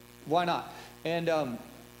why not? And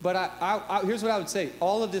but here's what I would say.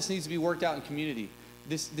 All of this needs to be worked out in community.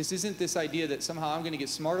 This isn't this idea that somehow I'm going to get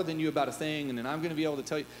smarter than you about a thing, and then I'm going to be able to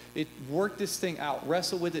tell you. Work this thing out.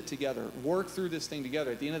 Wrestle with it together. Work through this thing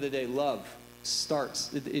together. At the end of the day, love starts.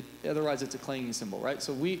 Otherwise, it's a clanging cymbal, right?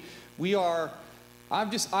 So we are.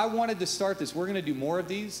 I wanted to start this. We're going to do more of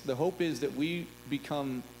these. The hope is that we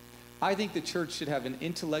become, I think the church should have an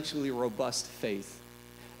intellectually robust faith.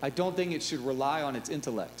 I don't think it should rely on its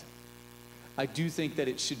intellect. I do think that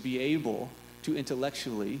it should be able to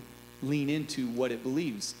intellectually lean into what it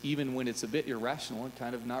believes, even when it's a bit irrational and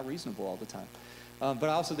kind of not reasonable all the time. But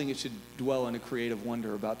I also think it should dwell in a creative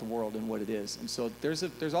wonder about the world and what it is. And so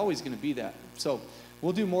there's always going to be that. So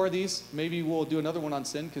we'll do more of these. Maybe we'll do another one on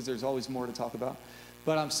sin, because there's always more to talk about.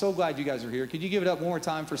 But I'm so glad you guys are here. Could you give it up one more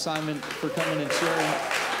time for Simon for coming and sharing?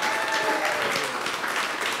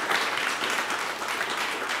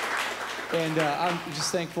 And I'm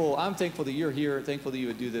just thankful. I'm thankful that you're here. Thankful that you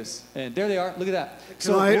would do this. And there they are. Look at that.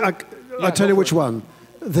 So I tell you which one.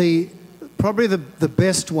 Probably the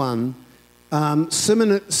best one, Sin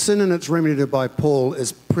and Its Remedy by Paul,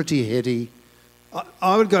 is pretty heady.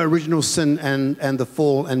 I would go Original Sin and the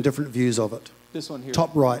Fall and different views of it. This one here.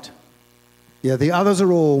 Top right. Yeah, the others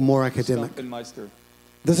are all more academic.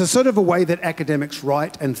 There's a sort of a way that academics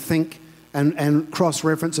write and think and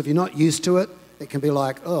cross-reference. If you're not used to it, it can be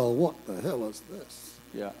like, oh, what the hell is this?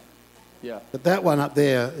 Yeah, yeah. But that one up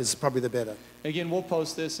there is probably the better. Again, we'll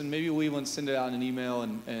post this, and maybe we will send it out in an email,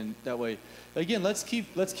 and that way. Again, let's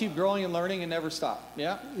keep growing and learning and never stop.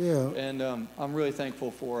 Yeah? Yeah. And I'm really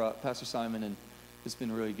thankful for Pastor Simon, and it's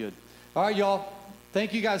been really good. All right, y'all.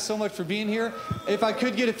 Thank you guys so much for being here. If I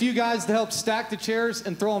could get a few guys to help stack the chairs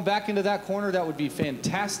and throw them back into that corner, that would be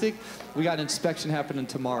fantastic. We got an inspection happening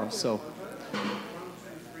tomorrow, so